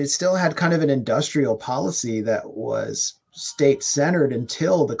but it still had kind of an industrial policy that was state centered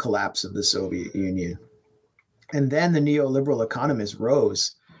until the collapse of the Soviet Union. And then the neoliberal economists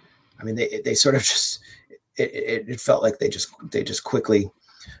rose. I mean, they sort of just it felt like they just quickly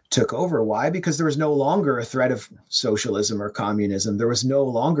took over. Why? Because there was no longer a threat of socialism or communism. There was no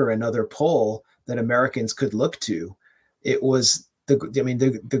longer another pole that Americans could look to. It was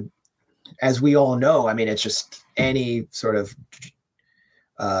as we all know, I mean, it's just any sort of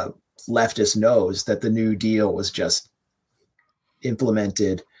leftist knows that the New Deal was just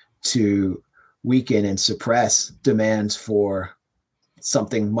implemented to weaken and suppress demands for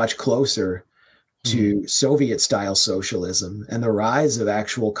something much closer to Soviet style socialism and the rise of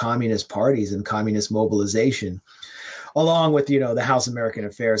actual communist parties and communist mobilization, along with, the House American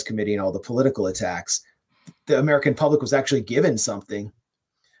Affairs Committee and all the political attacks. The American public was actually given something.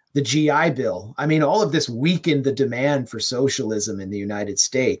 The GI Bill. I mean, all of this weakened the demand for socialism in the United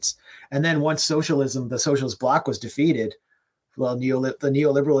States. And then once the socialist bloc was defeated, well, the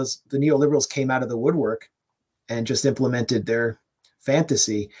neoliberals came out of the woodwork and just implemented their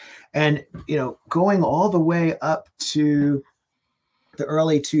fantasy. And, going all the way up to the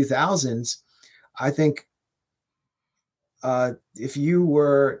early 2000s, I think if you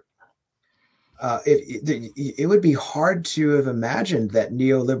were it would be hard to have imagined that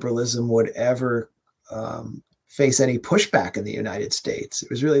neoliberalism would ever face any pushback in the United States. It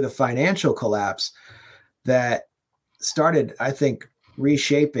was really the financial collapse that started, I think,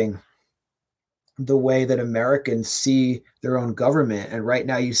 reshaping the way that Americans see their own government. And right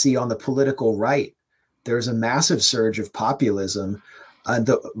now you see on the political right, there's a massive surge of populism.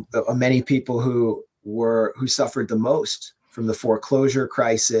 Many people who suffered the most from the foreclosure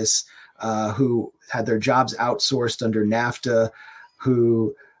crisis, who had their jobs outsourced under NAFTA,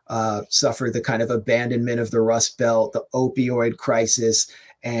 who suffered the kind of abandonment of the Rust Belt, the opioid crisis,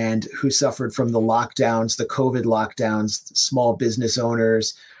 and who suffered from the lockdowns, the COVID lockdowns, small business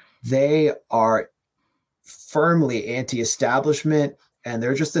owners. They are firmly anti-establishment, and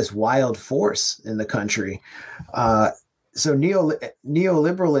they're just this wild force in the country. So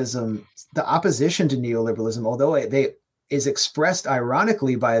neoliberalism, the opposition to neoliberalism, although they is expressed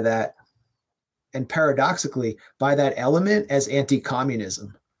ironically by that and paradoxically by that element as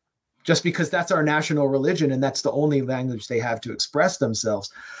anti-communism, just because that's our national religion and that's the only language they have to express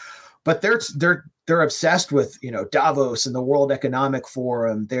themselves. But they're obsessed with, Davos and the World Economic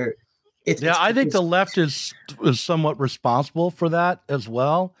Forum. I think the left is somewhat responsible for that as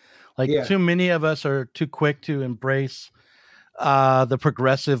well. Too many of us are too quick to embrace the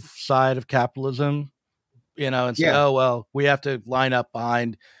progressive side of capitalism, and say, oh, well, we have to line up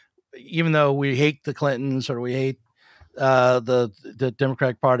behind, even though we hate the Clintons or we hate the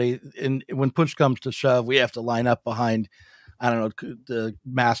Democratic Party. And when push comes to shove, we have to line up behind, I don't know, the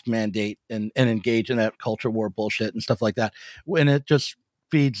mask mandate and engage in that culture war bullshit and stuff like that. When it just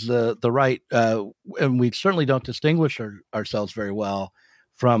feeds the right, and we certainly don't distinguish ourselves very well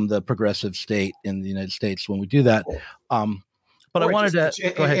from the progressive state in the United States when we do that. But I wanted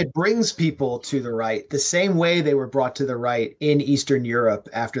to go ahead. It brings people to the right the same way they were brought to the right in Eastern Europe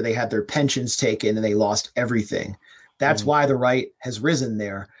after they had their pensions taken and they lost everything. That's why the right has risen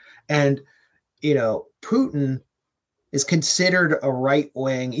there. And, Putin is considered a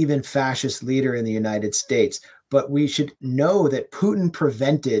right-wing, even fascist leader in the United States. But we should know that Putin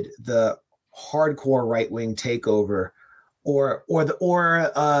prevented the hardcore right-wing takeover or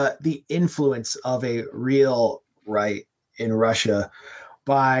the influence of a real right in Russia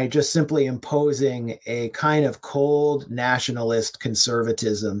by just simply imposing a kind of cold nationalist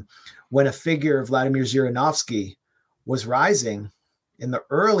conservatism when a figure of Vladimir Zhirinovsky was rising in the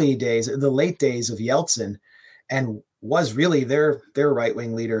late days of Yeltsin and was really their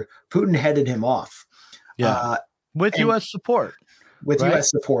right-wing leader. Putin headed him off. With U.S. support. With U.S.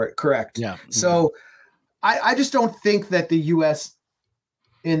 support, correct. Yeah. So I just don't think that the U.S.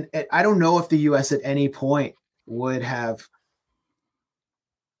 I don't know if the U.S. at any point would have.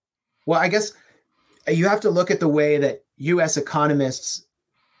 Well, I guess you have to look at the way that U.S. economists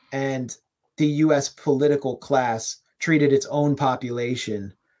and the U.S. political class treated its own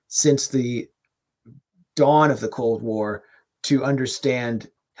population since the dawn of the Cold War to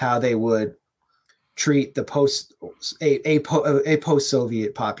understand how they would treat the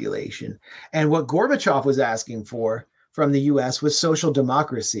post-Soviet population. And what Gorbachev was asking for from the U.S. was social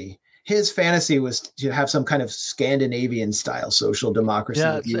democracy. His fantasy was to have some kind of Scandinavian style social democracy.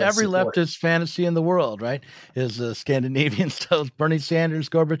 Yeah, it's every leftist fantasy in the world, right? Is a Scandinavian style. Bernie Sanders,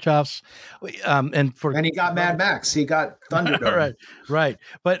 Gorbachev's, and he got Mad Max. He got Thunderdome. right.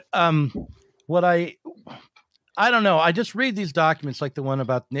 But what I don't know. I just read these documents like the one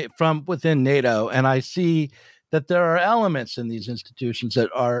about from within NATO, and I see that there are elements in these institutions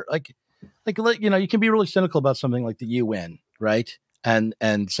that are like you can be really cynical about something like the UN, right? And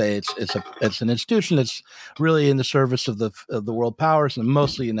say it's an institution that's really in the service of the world powers, and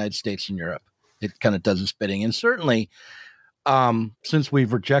mostly the United States and Europe. It kind of does its bidding, and certainly since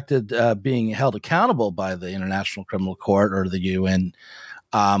we've rejected being held accountable by the International Criminal Court or the UN,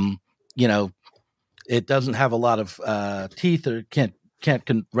 it doesn't have a lot of teeth or can't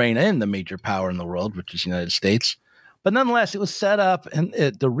rein in the major power in the world, which is the United States. But nonetheless, it was set up, and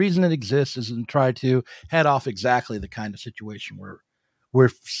the reason it exists is to try to head off exactly the kind of situation we're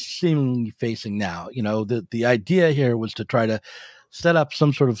seemingly facing now. The idea here was to try to set up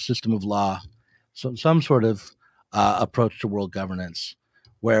some sort of system of law, some sort of approach to world governance,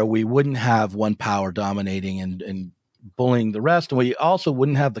 where we wouldn't have one power dominating and bullying the rest, and we also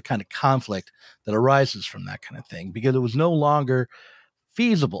wouldn't have the kind of conflict that arises from that kind of thing, because it was no longer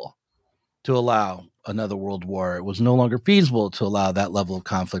feasible to allow another world war. It was no longer feasible to allow that level of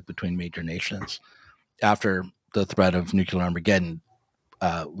conflict between major nations after the threat of nuclear Armageddon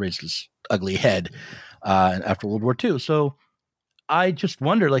raised its ugly head after World War II. So I just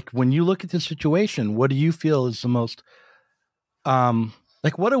wonder, when you look at this situation, what do you feel is the most,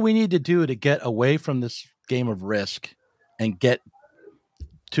 what do we need to do to get away from this game of risk and get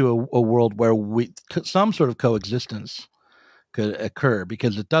to a world where some sort of coexistence could occur?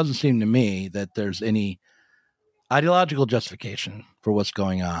 Because it doesn't seem to me that there's any ideological justification for what's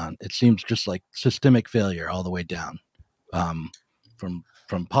going on. It seems just like systemic failure all the way down, from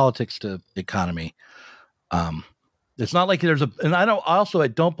politics to economy. It's not like I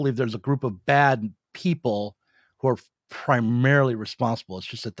don't believe there's a group of bad people who are primarily responsible. It's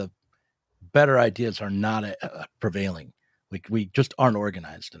just that the better ideas are not prevailing. We just aren't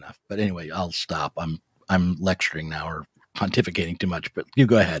organized enough. But anyway, I'll stop. I'm lecturing now or pontificating too much, but you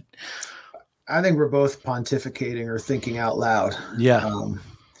go ahead. I think we're both pontificating or thinking out loud. Yeah.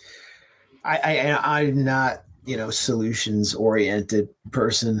 I'm not, solutions oriented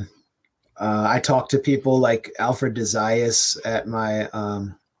person. I talk to people like Alfred de Zayas at my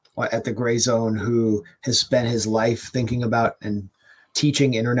at the Gray Zone, who has spent his life thinking about and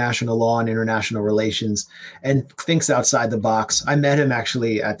teaching international law and international relations, and thinks outside the box. I met him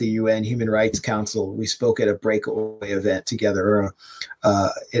actually at the UN Human Rights Council. We spoke at a breakaway event together, a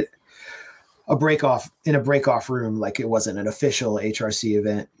break-off room, like it wasn't an official HRC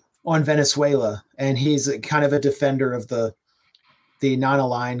event, on Venezuela. And he's kind of a defender of the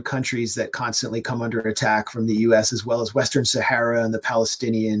non-aligned countries that constantly come under attack from the US, as well as Western Sahara and the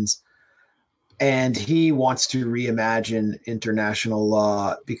Palestinians. And he wants to reimagine international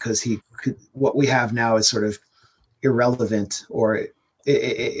law because what we have now is sort of irrelevant, or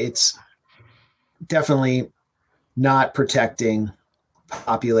it's definitely not protecting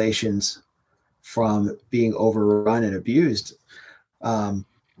populations from being overrun and abused. In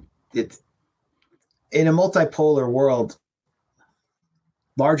a multipolar world,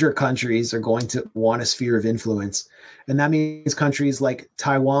 larger countries are going to want a sphere of influence. And that means countries like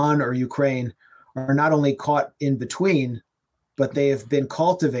Taiwan or Ukraine are not only caught in between, but they have been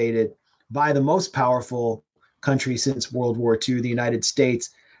cultivated by the most powerful country since World War II, the United States,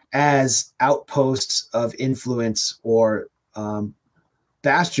 as outposts of influence or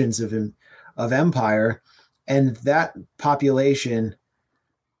bastions of empire. And that population,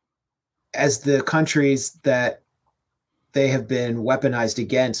 as the countries that they have been weaponized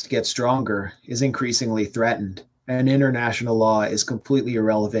against get stronger, is increasingly threatened. And international law is completely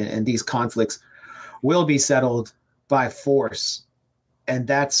irrelevant. And these conflicts will be settled by force. And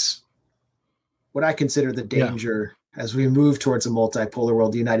that's what I consider the danger. As we move towards a multipolar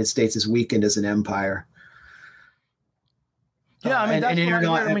world, the United States is weakened as an empire. Yeah, I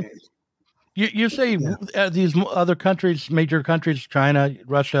mean, you say these other countries, major countries, China,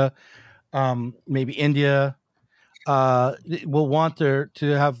 Russia, maybe India, will want to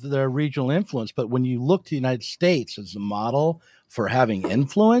have their regional influence. But when you look to the United States as a model for having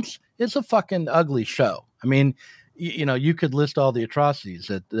influence, it's a fucking ugly show. I mean, you could list all the atrocities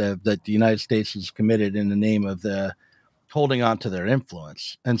that the United States has committed in the name of the holding on to their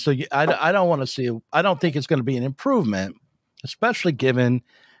influence. And so I don't want to see, I don't think it's going to be an improvement, especially given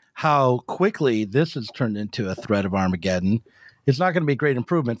how quickly this has turned into a threat of Armageddon. It's not going to be a great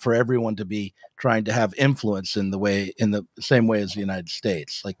improvement for everyone to be trying to have influence in the same way as the United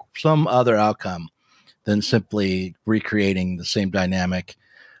States, like some other outcome than simply recreating the same dynamic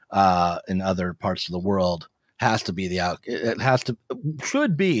in other parts of the world has to be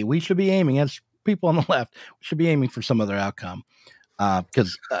we should be aiming, as people on the left, we should be aiming for some other outcome,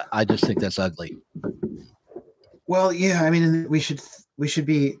 because I just think that's ugly. Well, yeah, I mean, we should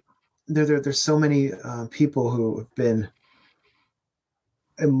be there's so many people who have been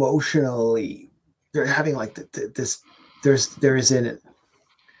emotionally, they're having like there is an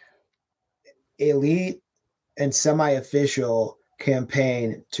elite and semi-official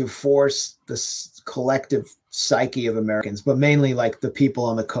campaign to force this collective psyche of Americans, but mainly like the people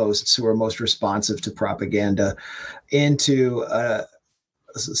on the coasts who are most responsive to propaganda, into a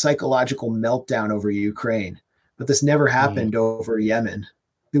psychological meltdown over Ukraine. But this never happened over Yemen,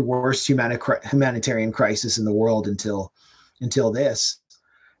 the worst humanitarian crisis in the world until this.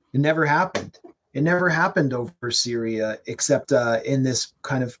 It never happened. It never happened over Syria, except in this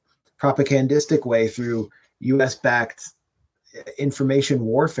kind of propagandistic way through U.S.-backed information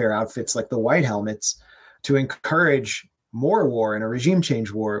warfare outfits like the White Helmets to encourage more war and a regime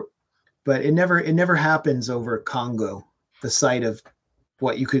change war. But it never happens over Congo, the site of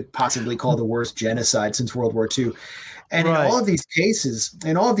what you could possibly call the worst genocide since World War II. And in all of these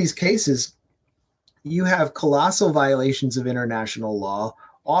cases, you have colossal violations of international law,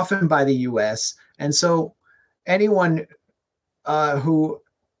 often by the U.S. And so anyone who,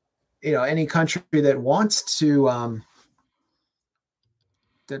 any country that wants to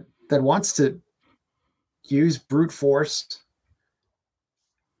that wants to use brute force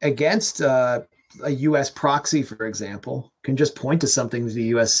against a U.S. proxy, for example, can just point to something the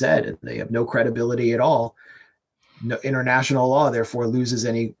U.S. said, and they have no credibility at all. No, international law, therefore, loses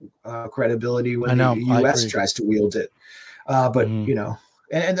any credibility when the U.S. tries to wield it. But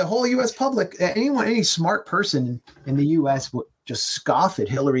and the whole U.S. public, any smart person in the U.S. would just scoff at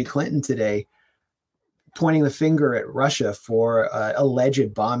Hillary Clinton today, pointing the finger at Russia for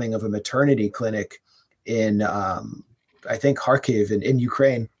alleged bombing of a maternity clinic in, I think, Kharkiv in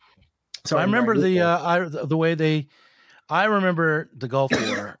Ukraine. So I remember the way I remember the Gulf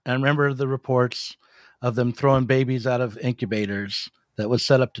War. I remember the reports of them throwing babies out of incubators that was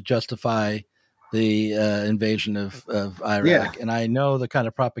set up to justify the invasion of Iraq. Yeah. And I know the kind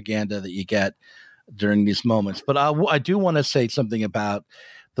of propaganda that you get during these moments. But I do want to say something about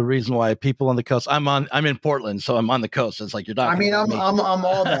the reason why people on the coast. I'm in Portland, so I'm on the coast. It's like you're not. I mean, I'm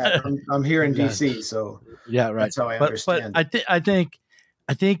all that. I'm here in Yeah. DC, so Yeah, right. that's how I understand. But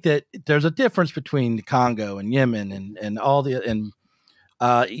I think that there's a difference between the Congo and Yemen and all the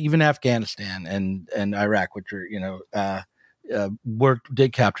even Afghanistan and Iraq, which are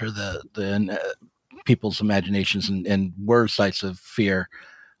did capture the people's imaginations and were sites of fear.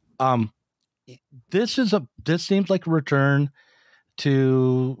 This seems like a return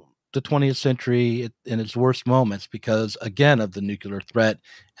to the 20th century in its worst moments because, again, of the nuclear threat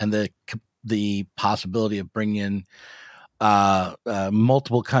and the possibility of bringing in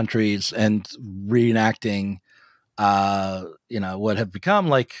multiple countries and reenacting, what have become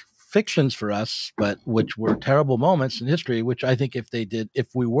like fictions for us, but which were terrible moments in history. Which I think if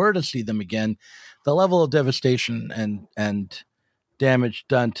we were to see them again, the level of devastation and damage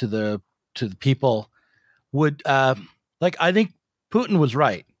done to the people would I think Putin was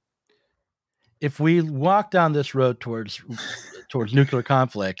right. If we walk down this road towards nuclear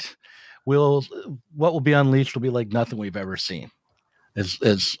conflict, what will be unleashed will be like nothing we've ever seen.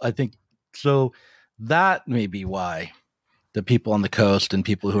 Is I think so. That may be why the people on the coast and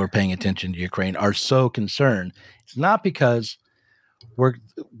people who are paying attention to Ukraine are so concerned. It's not because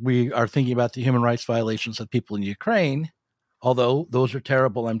we are thinking about the human rights violations of people in Ukraine, although those are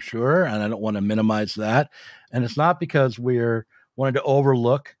terrible, I'm sure, and I don't want to minimize that. And it's not because we're wanting to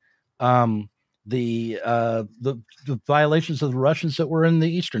overlook the violations of the Russians that were in the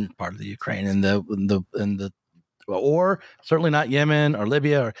eastern part of the Ukraine and or certainly not Yemen or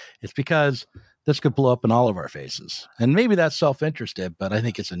Libya. It's because this could blow up in all of our faces, and maybe that's self-interested, but I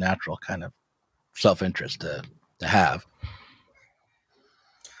think it's a natural kind of self-interest to have.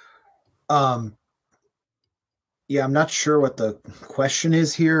 Yeah, I'm not sure what the question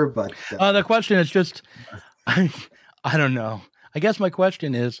is here, but the question is just, I don't know. I guess my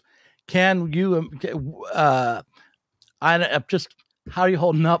question is, can you, just how are you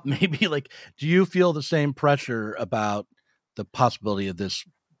holding up? Maybe do you feel the same pressure about the possibility of this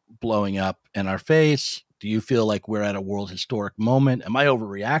blowing up in our face? Do you feel like we're at a world historic moment? Am I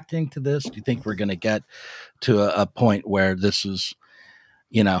overreacting to this? Do you think we're going to get to a point where this is,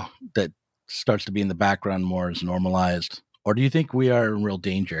 that starts to be in the background more as normalized? Or do you think we are in real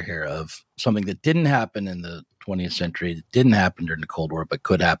danger here of something that didn't happen in the 20th century, that didn't happen during the Cold War, but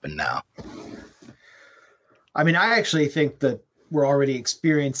could happen now? I mean, I actually think that we're already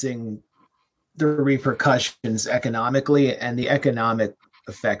experiencing the repercussions economically, and the economic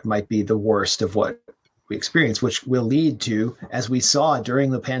effect might be the worst of what we experience, which will lead to, as we saw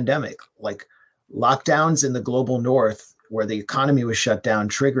during the pandemic, like lockdowns in the global north where the economy was shut down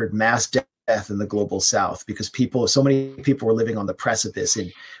triggered mass death in the global south because so many people were living on the precipice,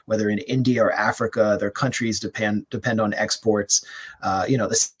 whether in India or Africa. Their countries depend on exports.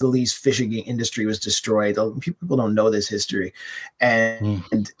 The Senegalese fishing industry was destroyed. People don't know this history, and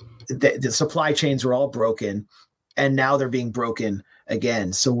the supply chains were all broken, and now they're being broken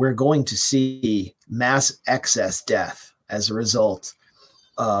again. So we're going to see mass excess death as a result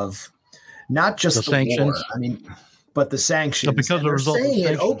of not just the sanctions. War, but the sanctions. So because they're saying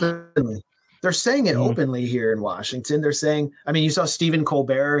it openly. They're saying it openly here in Washington. They're saying, you saw Stephen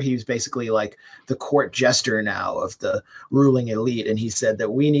Colbert. He's basically like the court jester now of the ruling elite. And he said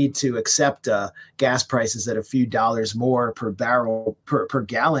that we need to accept gas prices at a few dollars more per barrel per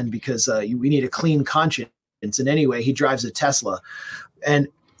gallon because we need a clean conscience. And anyway, he drives a Tesla. And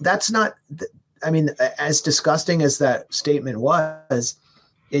that's not, as disgusting as that statement was,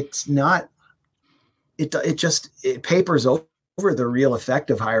 it's not, it papers over the real effect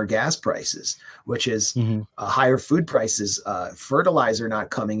of higher gas prices, which is higher food prices, fertilizer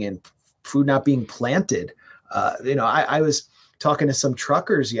not coming in, food not being planted. I was talking to some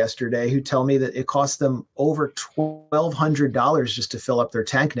truckers yesterday who tell me that it costs them over $1,200 just to fill up their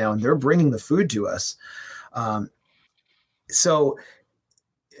tank now, and they're bringing the food to us. So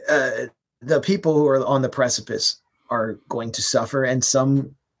the people who are on the precipice are going to suffer, and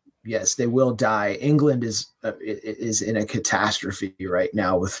some, yes, they will die. England is in a catastrophe right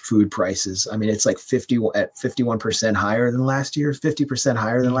now with food prices. It's like 51% higher than last year, 50%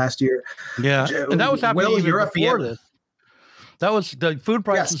 higher than last year. Yeah, and that was happening even before this. That was the food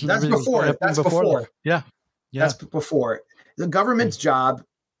prices. Yes, that's before. That's before. Yeah, that's before. The government's job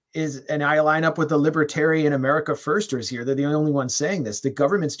is, and I line up with the libertarian America Firsters here. They're the only ones saying this. The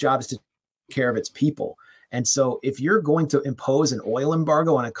government's job is to take care of its people. And so if you're going to impose an oil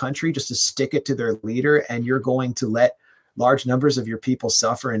embargo on a country just to stick it to their leader, and you're going to let large numbers of your people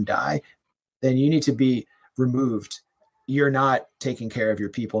suffer and die, then you need to be removed. You're not taking care of your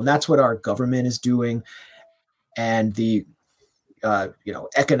people. And that's what our government is doing. And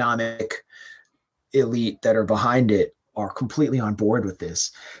economic elite that are behind it are completely on board with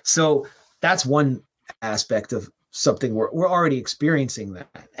this. So that's one aspect of something we're already experiencing that.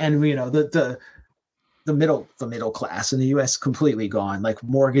 And the middle class in the US completely gone. Like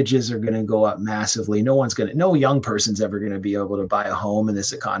mortgages are going to go up massively. No young person's ever going to be able to buy a home in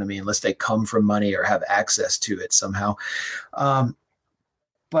this economy unless they come from money or have access to it somehow.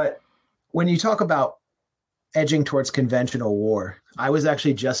 But when you talk about edging towards conventional war, I was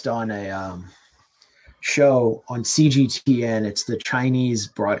actually just on a show on CGTN. It's the Chinese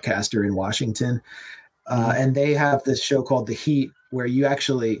broadcaster in Washington. And they have this show called The Heat, where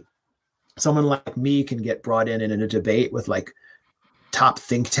someone like me can get brought in a debate with like top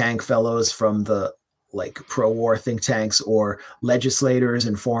think tank fellows from the like pro-war think tanks or legislators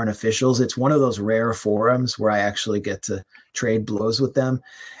and foreign officials. It's one of those rare forums where I actually get to trade blows with them.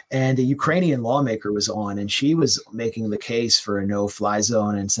 And a Ukrainian lawmaker was on, and she was making the case for a no-fly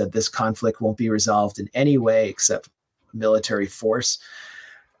zone and said this conflict won't be resolved in any way except military force.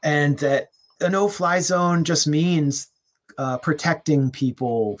 And that a no-fly zone just means protecting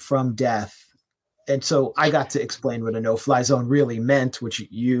people from death. And so I got to explain what a no-fly zone really meant, which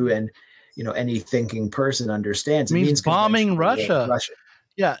you and any thinking person understands. It means bombing Russia.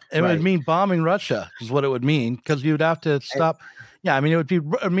 Yeah, it would mean bombing Russia is what it would mean, because you'd have to stop. Yeah, I mean, it would be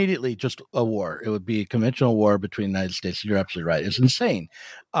immediately just a war. It would be a conventional war between the United States. You're absolutely right. It's insane.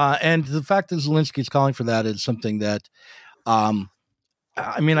 And the fact that Zelensky's calling for that is something that,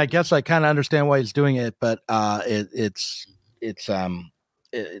 I mean, I guess I kind of understand why he's doing it, but it's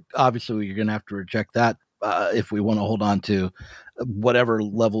obviously you're going to have to reject that if we want to hold on to whatever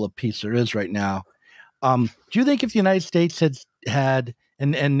level of peace there is right now. Do you think if the United States had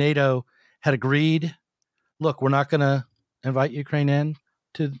and NATO had agreed, look, we're not going to invite Ukraine in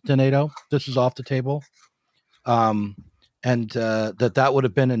to NATO, this is off the table, and that would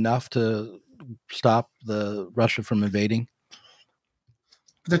have been enough to stop Russia from invading?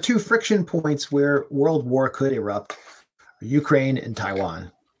 The two friction points where world war could erupt are Ukraine and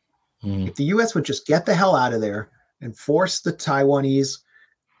Taiwan. If the U.S. would just get the hell out of there and force the Taiwanese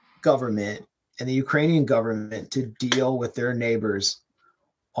government and the Ukrainian government to deal with their neighbors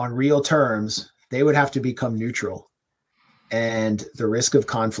on real terms, they would have to become neutral. And the risk of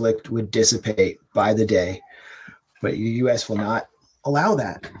conflict would dissipate by the day. But the U.S. will not allow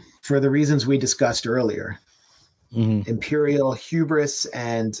that for the reasons we discussed earlier. Imperial hubris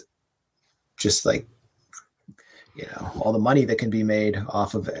and just like, all the money that can be made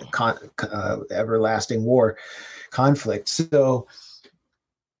off of everlasting war conflict. So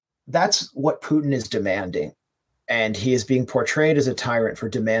that's what Putin is demanding. And he is being portrayed as a tyrant for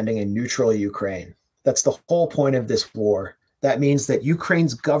demanding a neutral Ukraine. That's the whole point of this war. That means that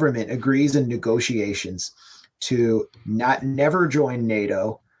Ukraine's government agrees in negotiations to never join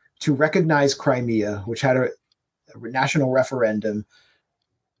NATO, to recognize Crimea, which had a national referendum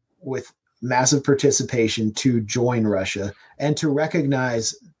with massive participation to join Russia, and to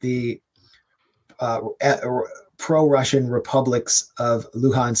recognize the pro-Russian republics of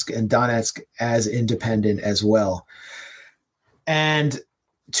Luhansk and Donetsk as independent as well. And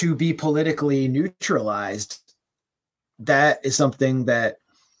to be politically neutralized, that is something that,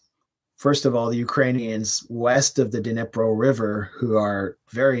 first of all, the Ukrainians west of the Dnipro River, who are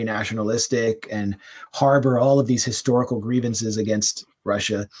very nationalistic and harbor all of these historical grievances against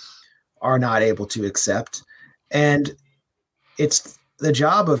Russia, are not able to accept. And it's the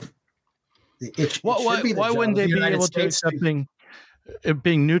job of why wouldn't they be able to accept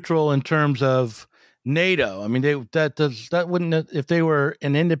being neutral in terms of NATO? I mean, that wouldn't, if they were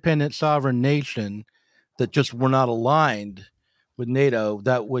an independent sovereign nation that just were not aligned with NATO,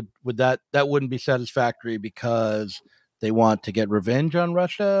 that wouldn't be satisfactory because they want to get revenge on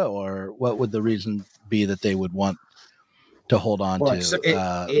Russia, or what would the reason be that they would want to hold on to? So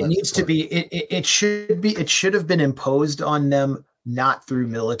it needs to be. It should have been imposed on them, not through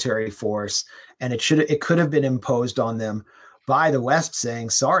military force, and it could have been imposed on them by the West saying,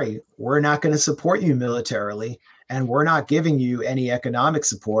 sorry, we're not going to support you militarily, and we're not giving you any economic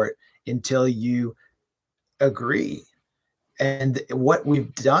support until you agree. And what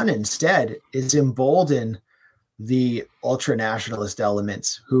we've done instead is embolden the ultra-nationalist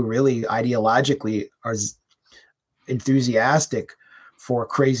elements who really ideologically are enthusiastic for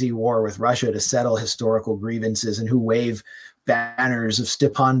crazy war with Russia to settle historical grievances, and who wave banners of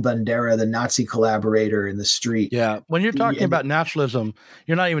Stepan Bandera, the Nazi collaborator, in the street. Yeah. When you're talking about nationalism,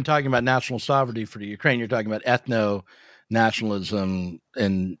 you're not even talking about national sovereignty for the Ukraine. You're talking about ethno-nationalism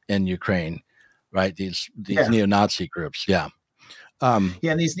in Ukraine, right? These neo-Nazi groups. Yeah. And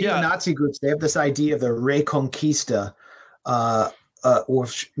these neo-Nazi groups, they have this idea of the Reconquista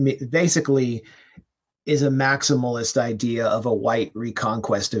basically is a maximalist idea of a white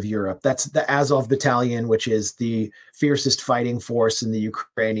reconquest of Europe. That's the Azov Battalion, which is the fiercest fighting force in the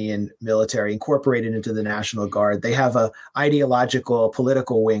Ukrainian military, incorporated into the National Guard. They have a ideological,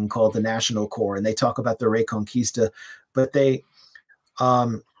 political wing called the National Corps, and they talk about the Reconquista, but they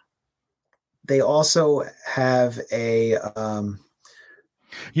also have a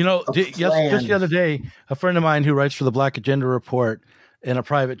just the other day, a friend of mine who writes for the Black Agenda Report in a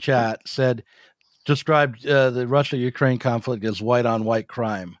private chat described the Russia-Ukraine conflict as white-on-white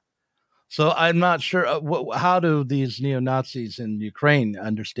crime. So I'm not sure how do these neo-Nazis in Ukraine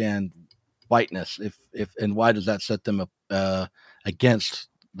understand whiteness, and why does that set them up against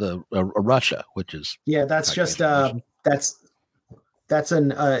the Russia, which is that's just that's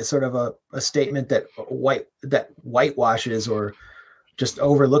an sort of a statement that whitewashes or just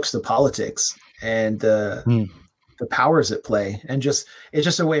overlooks the politics and the powers at play, and it's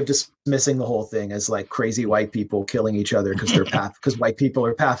just a way of dismissing the whole thing as like crazy white people killing each other because because white people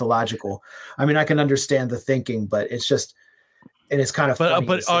are pathological. I mean, I can understand the thinking, but it's just, and it's kind of funny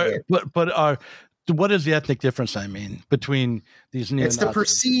to say it. What is the ethnic difference? I mean, between these neo-Nazis? It's the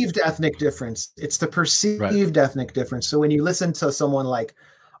perceived ethnic difference. Ethnic difference. So when you listen to someone like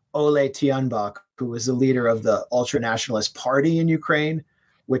Ole Tianbach, who was the leader of the ultra-nationalist party in Ukraine,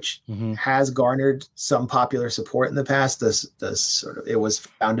 which has garnered some popular support in the past. It was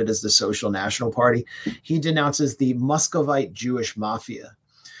founded as the Social National Party. He denounces the Muscovite Jewish mafia,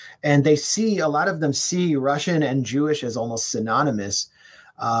 and a lot of them see Russian and Jewish as almost synonymous,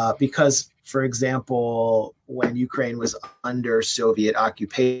 because, for example, when Ukraine was under Soviet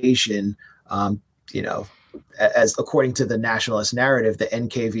occupation, as according to the nationalist narrative, the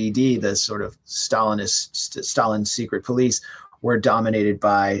NKVD, the sort of Stalin's secret police, were dominated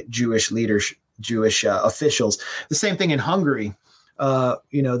by Jewish leaders, Jewish officials. The same thing in Hungary. The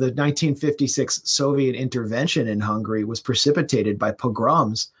 1956 Soviet intervention in Hungary was precipitated by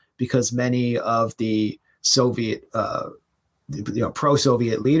pogroms because many of the Soviet,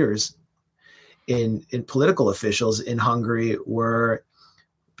 pro-Soviet leaders in political officials in Hungary were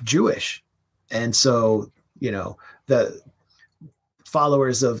Jewish. And so, the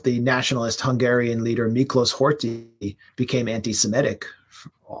followers of the nationalist Hungarian leader Miklos Horthy became anti-Semitic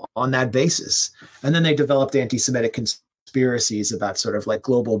on that basis. And then they developed anti-Semitic conspiracies about sort of like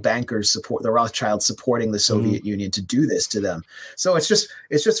global bankers the Rothschilds supporting the Soviet Union to do this to them. So it's just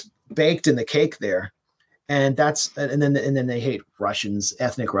baked in the cake there. And then they hate Russians,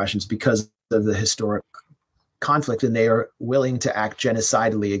 ethnic Russians, because of the historic conflict, and they are willing to act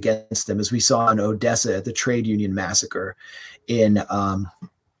genocidally against them, as we saw in Odessa at the trade union massacre in,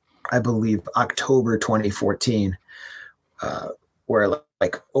 I believe, October 2014, where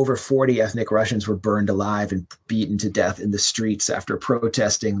like over 40 ethnic Russians were burned alive and beaten to death in the streets after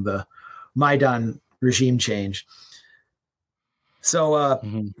protesting the Maidan regime change. So,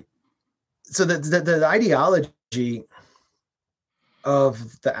 so the ideology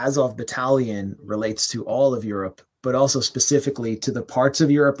of the Azov Battalion relates to all of Europe, but also specifically to the parts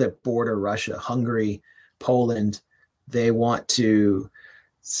of Europe that border Russia, Hungary, Poland. They want to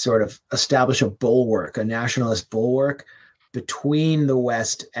sort of establish a nationalist bulwark between the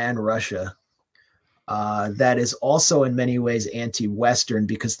West and Russia. That is also in many ways anti-Western,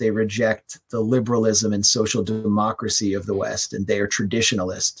 because they reject the liberalism and social democracy of the West, and they are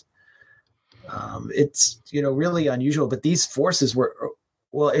traditionalist. It's really unusual, but these forces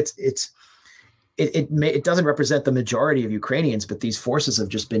it doesn't represent the majority of Ukrainians, but these forces have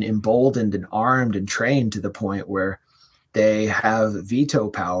just been emboldened and armed and trained to the point where they have veto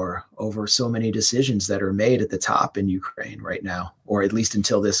power over so many decisions that are made at the top in Ukraine right now, or at least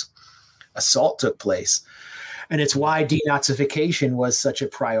until this assault took place. And it's why denazification was such a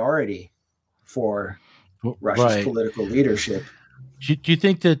priority for Russia's political leadership. Do you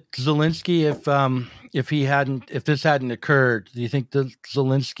think that Zelensky, if this hadn't occurred, do you think that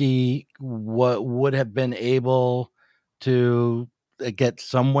Zelensky would have been able to get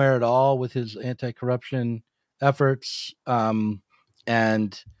somewhere at all with his anti-corruption efforts,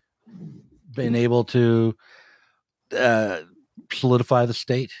 and been able to solidify the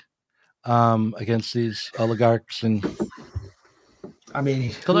state against these oligarchs? And I mean,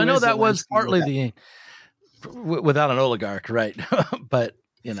 because I know that was partly without an oligarch, right? But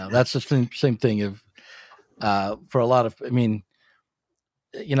that's the same thing of for a lot of,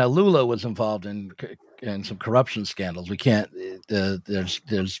 Lula was involved in some corruption scandals. We can't, there's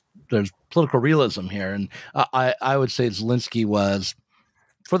political realism here. And I would say Zelensky was,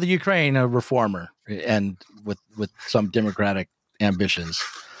 for the Ukraine, a reformer, and with some democratic ambitions.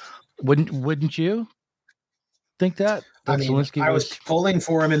 Wouldn't you think that? Zelensky I was pulling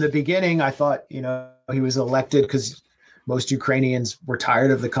for him in the beginning. I thought, he was elected because most Ukrainians were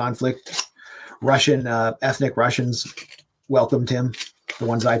tired of the conflict. Ethnic Russians welcomed him. The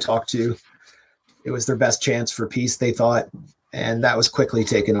ones I talked to, it was their best chance for peace, they thought. And that was quickly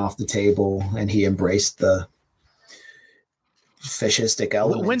taken off the table, and he embraced the fascistic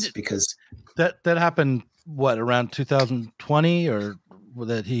elements because that happened, around 2020, or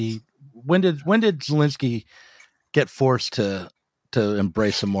that when did Zelensky get forced to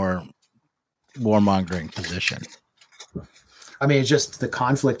embrace a more warmongering position? It's just the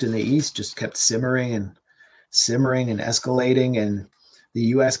conflict in the East just kept simmering and escalating, and the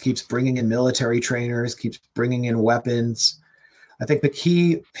U.S. keeps bringing in military trainers, keeps bringing in weapons. I think the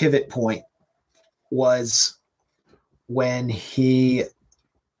key pivot point was when he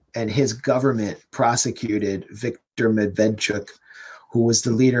and his government prosecuted Viktor Medvedchuk, who was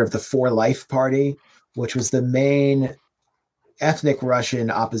the leader of the For Life Party, which was the main ethnic Russian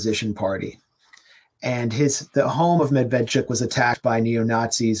opposition party. And the home of Medvedchuk was attacked by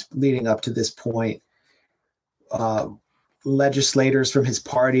neo-Nazis leading up to this point. Legislators from his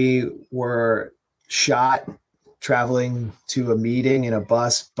party were shot traveling to a meeting in a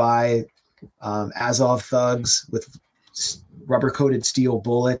bus by Azov thugs with rubber-coated steel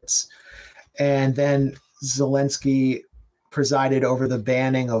bullets. And then Zelensky presided over the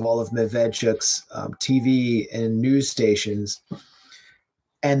banning of all of Medvedchuk's TV and news stations.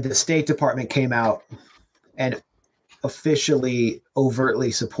 And the State Department came out and officially,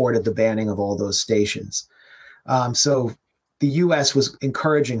 overtly supported the banning of all those stations. So the U.S. was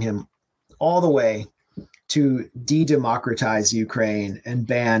encouraging him all the way to de-democratize Ukraine and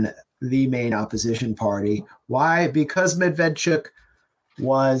ban the main opposition party. Why? Because Medvedchuk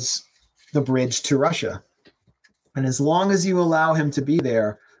was the bridge to Russia. And as long as you allow him to be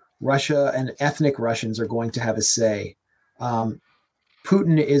there, Russia and ethnic Russians are going to have a say.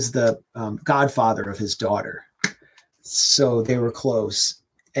 Putin is the godfather of his daughter. So they were close.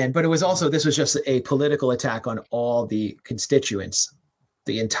 But this was just a political attack on all the constituents,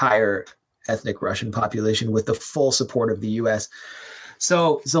 the entire ethnic Russian population, with the full support of the U.S.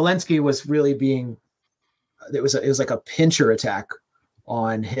 So Zelensky was really it was like a pincher attack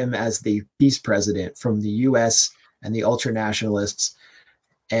on him as the peace president from the U.S. and the ultranationalists.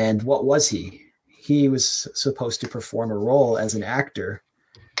 And what was he? He was supposed to perform a role as an actor.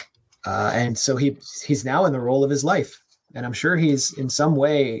 And so he's now in the role of his life. And I'm sure he's in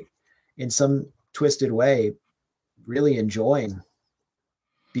some twisted way, really enjoying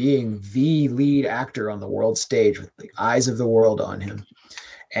being the lead actor on the world stage with the eyes of the world on him.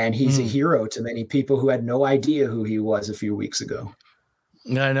 And he's a hero to many people who had no idea who he was a few weeks ago.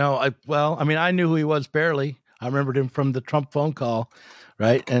 I know. I knew who he was barely. I remembered him from the Trump phone call,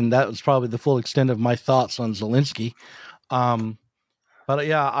 right? And that was probably the full extent of my thoughts on Zelensky. But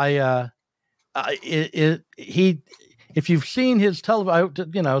yeah, if you've seen his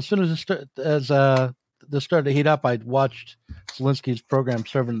television, as soon as this started to heat up, I watched Zelensky's program,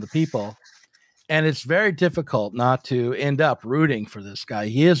 Serving the People. And it's very difficult not to end up rooting for this guy.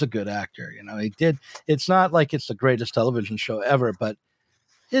 He is a good actor. It's not like it's the greatest television show ever, but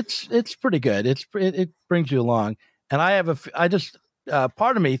it's pretty good. It brings you along. And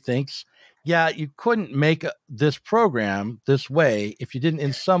part of me thinks, yeah, you couldn't make this program this way if you didn't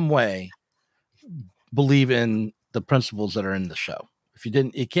in some way believe in the principles that are in the show. If you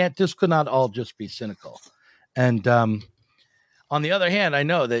didn't, this could not all just be cynical. And on the other hand, I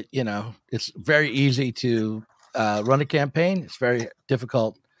know that, it's very easy to run a campaign. It's very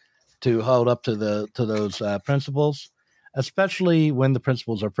difficult to hold up to those principles, especially when the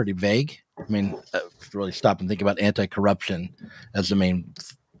principles are pretty vague. Really stop and think about anti-corruption as the main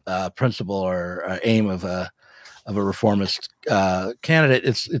principle or aim of a reformist candidate.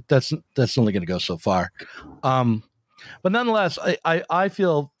 That's only going to go so far. But nonetheless, I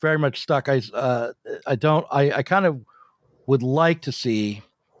feel very much stuck. I kind of would like to see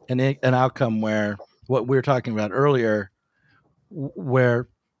an outcome where what we were talking about earlier, where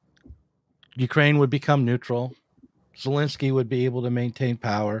Ukraine would become neutral, Zelensky would be able to maintain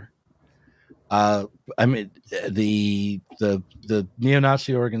power. The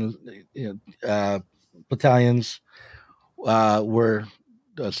neo-Nazi battalions were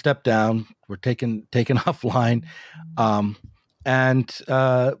stepped down, were taken offline,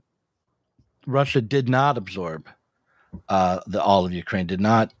 and Russia did not absorb all of Ukraine, did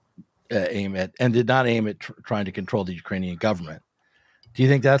not aim at trying to control the Ukrainian government. Do you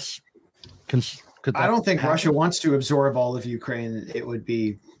think that's? I don't think Russia wants to absorb all of Ukraine.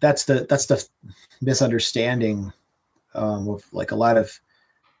 That's the misunderstanding of like a lot of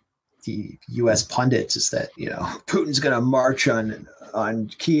the U.S. pundits is that, Putin's going to march on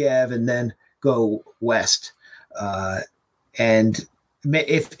Kiev and then go west. And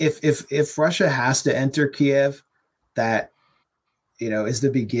if Russia has to enter Kiev, that, is the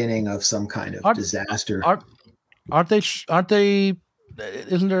beginning of some kind of disaster. Aren't they?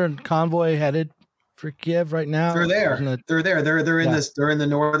 Isn't there a convoy headed for Kiev right now? They're there. They're there. They're in this. They're in the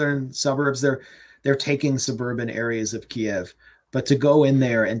northern suburbs. They're taking suburban areas of Kiev. But to go in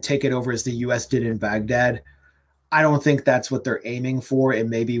there and take it over as the U.S. did in Baghdad, I don't think that's what they're aiming for. It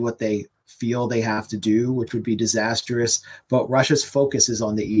may be what they feel they have to do, which would be disastrous. But Russia's focus is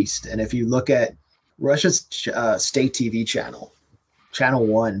on the east. And if you look at Russia's state TV channel, Channel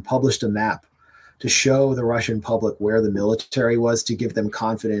 1 published a map to show the Russian public where the military was, to give them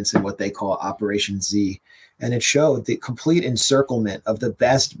confidence in what they call Operation Z. And it showed the complete encirclement of the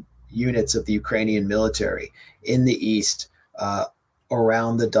best units of the Ukrainian military in the east,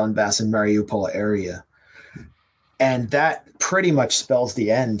 around the Donbass and Mariupol area. And that pretty much spells the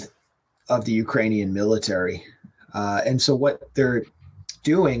end of the Ukrainian military. And so what they're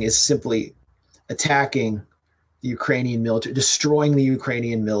doing is simply attacking the Ukrainian military, destroying the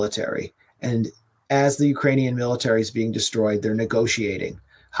Ukrainian military. And as the Ukrainian military is being destroyed, they're negotiating,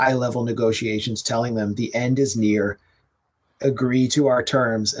 high-level negotiations, telling them the end is near, agree to our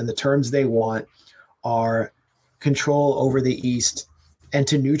terms. And the terms they want are control over the east and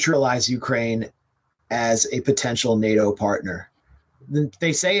to neutralize Ukraine as a potential NATO partner.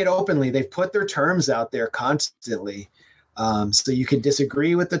 They say it openly. They've put their terms out there constantly. So you can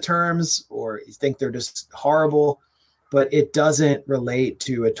disagree with the terms or you think they're just horrible, but it doesn't relate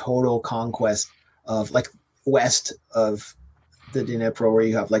to a total conquest of, like, west of the Dnipro, where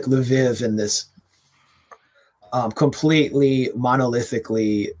you have like Lviv and this completely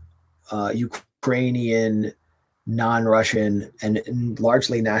monolithically Ukrainian, non-Russian and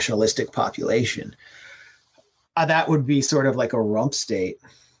largely nationalistic population. That would be sort of like a rump state.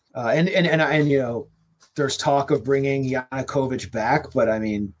 And there's talk of bringing Yanukovych back, but I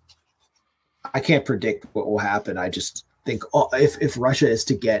mean, I can't predict what will happen. I just think if Russia is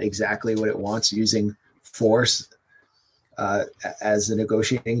to get exactly what it wants using force as a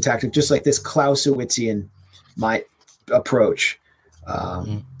negotiating tactic, just like this Clausewitzian approach,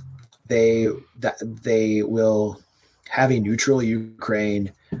 they will have a neutral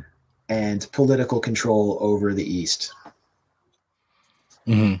Ukraine and political control over the East.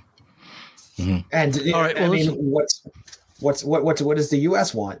 Mm-hmm. Mm-hmm. And all right, well, I mean, what does the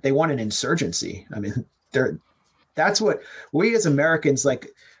U.S. want? They want an insurgency. I mean, that's what we as Americans like.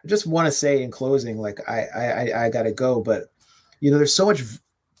 I just want to say in closing, like I got to go, but there's so much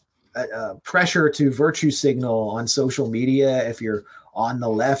pressure to virtue signal on social media if you're on the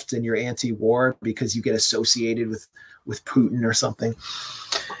left and you're anti-war because you get associated with Putin or something.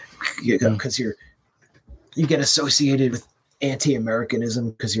 Because you get associated with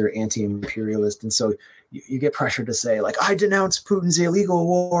anti-Americanism because you're anti-imperialist, and so you get pressure to say, like, I denounce Putin's illegal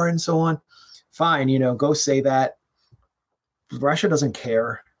war and so on. Fine, go say that. Russia doesn't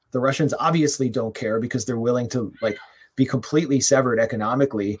care. The Russians obviously don't care because they're willing to be completely severed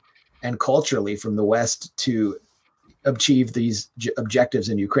economically and culturally from the West to achieve these objectives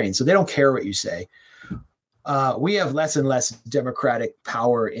in Ukraine. So they don't care what you say. We have less and less democratic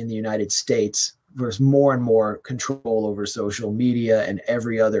power in the United States. There's more and more control over social media and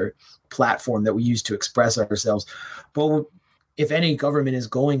every other platform that we use to express ourselves. But if any government is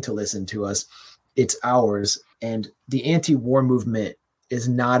going to listen to us, it's ours. And the anti-war movement is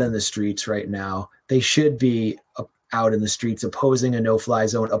not in the streets right now. They should be out in the streets opposing a no-fly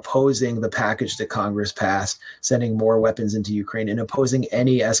zone, opposing the package that Congress passed, sending more weapons into Ukraine, and opposing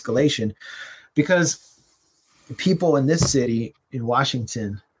any escalation. Because people in this city, in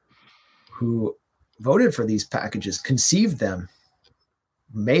Washington, who voted for these packages, conceived them,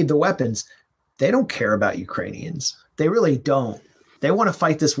 made the weapons, they don't care about Ukrainians. They really don't. They want to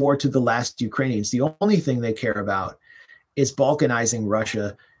fight this war to the last Ukrainians. The only thing they care about is balkanizing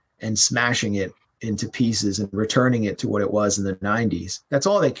Russia and smashing it into pieces and returning it to what it was in the 90s. That's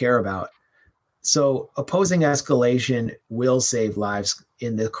all they care about. So opposing escalation will save lives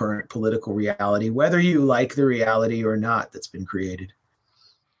in the current political reality, whether you like the reality or not that's been created.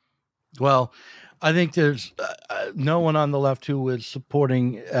 Well, I think there's no one on the left who is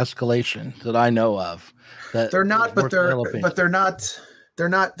supporting escalation that I know of. That they're not, but they're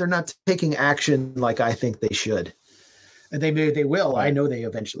not taking action like I think they should. And they will. Right. I know they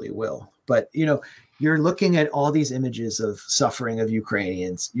eventually will. But you're looking at all these images of suffering of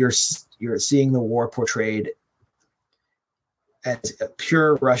Ukrainians. You're seeing the war portrayed as a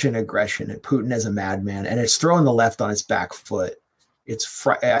pure Russian aggression and Putin as a madman, and it's throwing the left on its back foot.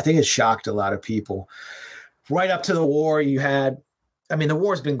 I think it shocked a lot of people. Right up to the war, the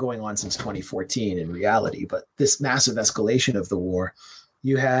war's been going on since 2014 in reality, but this massive escalation of the war,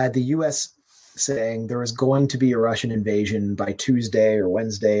 you had the U.S. saying there was going to be a Russian invasion by Tuesday or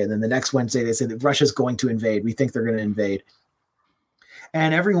Wednesday. And then the next Wednesday, they said Russia's going to invade. We think they're going to invade.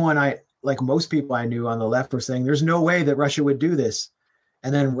 And everyone, like most people I knew on the left, were saying there's no way that Russia would do this.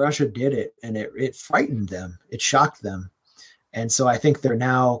 And then Russia did it, and it frightened them. It shocked them. And so I think they're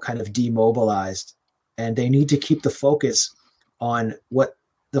now kind of demobilized, and they need to keep the focus on what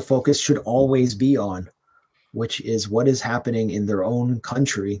the focus should always be on, which is what is happening in their own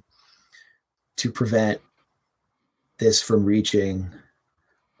country to prevent this from reaching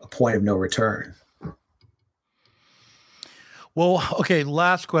a point of no return. Well, okay,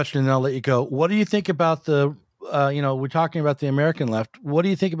 last question, and I'll let you go. What do you think about the, we're talking about the American left. What do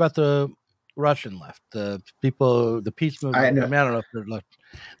you think about the Russian left, the people, the peace movement? I don't know if they're left.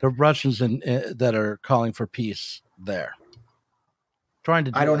 The Russians that are calling for peace there. Trying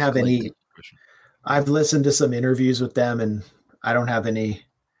to. I don't have any. I've listened to some interviews with them, and I don't have any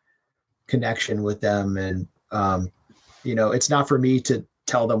connection with them. And it's not for me to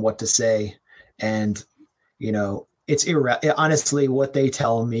tell them what to say. And it's honestly what they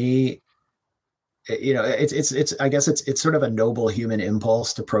tell me. It's I guess it's sort of a noble human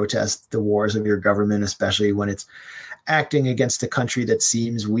impulse to protest the wars of your government, especially when it's acting against a country that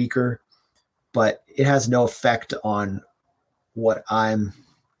seems weaker, but it has no effect on what I'm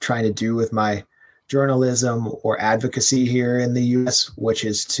trying to do with my journalism or advocacy here in the U.S., which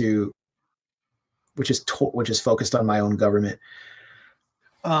is focused on my own government.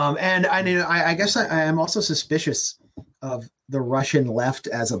 And I guess I am also suspicious of the Russian left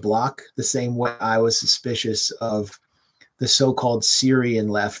as a bloc, the same way I was suspicious of the so-called Syrian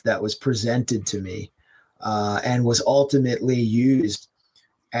left that was presented to me and was ultimately used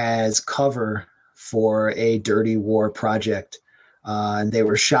as cover for a dirty war project. And they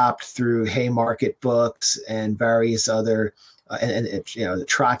were shopped through Haymarket Books and various other, the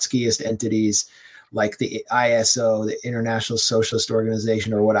Trotskyist entities like the ISO, the International Socialist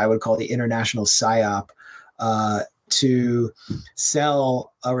Organization, or what I would call the International PSYOP, to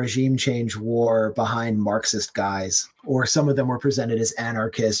sell a regime change war behind Marxist guys, or some of them were presented as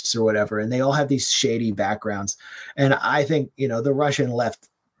anarchists or whatever. And they all have these shady backgrounds. And I think, the Russian left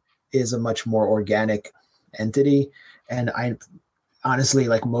is a much more organic entity. And I honestly,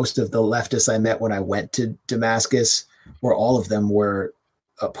 like most of the leftists I met when I went to Damascus, where all of them were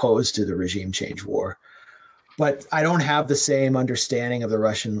opposed to the regime change war. But I don't have the same understanding of the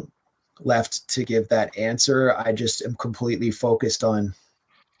Russian left to give that answer. I just am completely focused on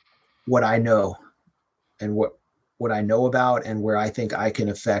what I know and what I know about and where I think I can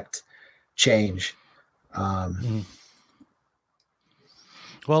affect change. Well,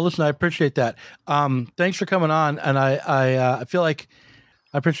 listen, I appreciate that. Thanks for coming on. And I feel like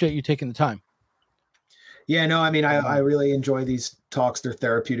I appreciate you taking the time. Yeah, no, I mean, I really enjoy these talks. They're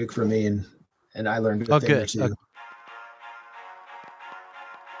therapeutic for me, and I learned a thing or two. Okay.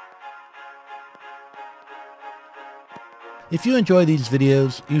 If you enjoy these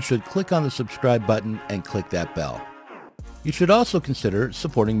videos, you should click on the subscribe button and click that bell. You should also consider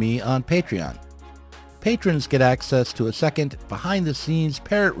supporting me on Patreon. Patrons get access to a second behind-the-scenes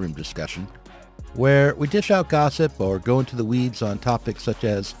Parrot Room discussion where we dish out gossip or go into the weeds on topics such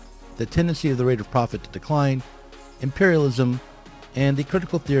as the tendency of the rate of profit to decline, imperialism, and the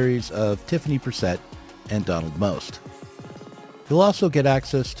critical theories of Tiffany Brissett and Donald Most. You'll also get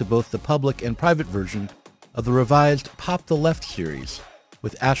access to both the public and private version of the revised Pop the Left series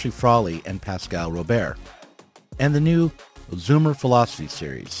with Ashley Frawley and Pascal Robert, and the new Zoomer Philosophy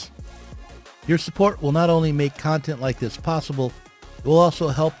series. Your support will not only make content like this possible, it will also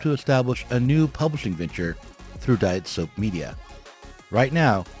help to establish a new publishing venture through Diet Soap Media. Right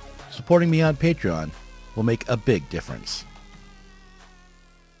now, supporting me on Patreon will make a big difference.